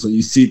mature now, so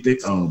you see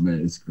things. Oh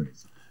man, it's crazy.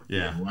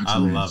 Yeah, Watching I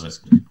that love is it.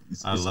 just great.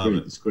 I It's love great.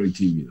 it. It's great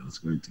TV though. It's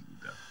great TV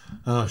though.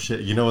 Oh shit!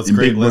 You know what's And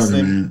great Big Brother,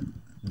 listening? man.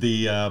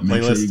 The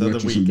Make sure playlist you of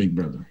watch the you some week. Big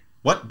Brother.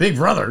 What? Big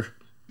Brother?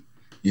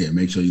 Yeah,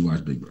 make sure you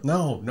watch Big Brother.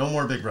 No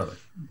more Big Brother.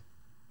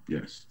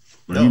 Yes.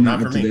 Are No, you not not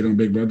for up to me. date on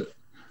Big Brother?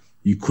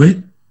 You quit?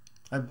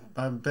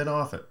 I've been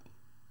off it.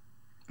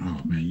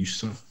 Oh man, you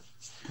suck.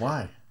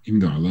 Why?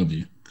 Even though I love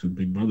you, because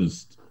Big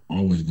Brother's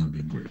always gonna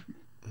be great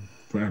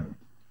forever.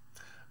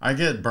 I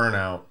get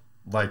burnout.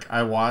 Like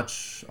I'll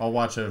watch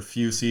a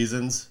few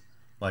seasons,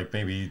 like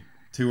maybe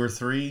 2 or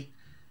 3,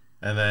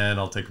 and then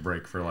I'll take a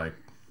break for like,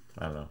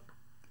 I don't know,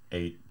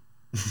 8,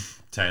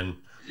 10,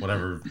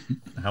 whatever,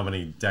 how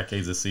many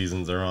decades of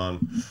seasons are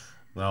on.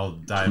 And I'll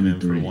dive in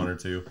for 23. 1 or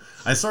 2.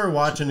 I started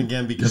watching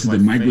again This because is my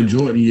the Michael family-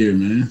 Jordan year,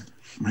 man.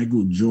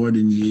 Michael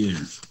Jordan year.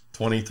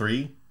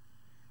 23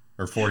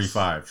 or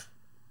 45.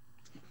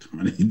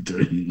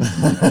 23.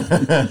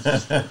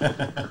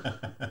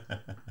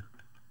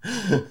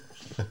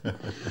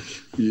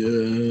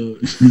 Yeah.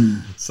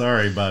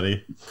 Sorry,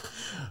 buddy.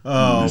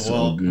 Oh, That's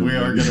all well, good, we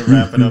are buddy. going to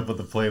wrap it up with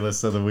the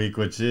playlist of the week,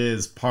 which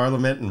is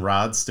Parliament and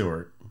Rod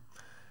Stewart.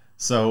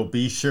 So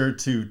be sure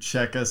to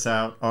check us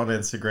out on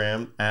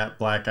Instagram at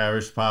Black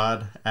Irish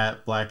Pod,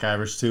 at Black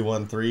Irish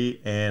 213,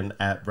 and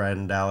at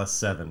Brandon Dallas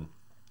 7.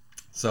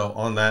 So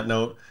on that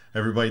note,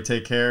 everybody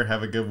take care.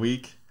 Have a good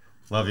week.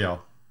 Love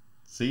y'all.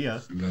 See ya.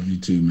 Love you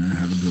too, man.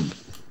 Have a good one.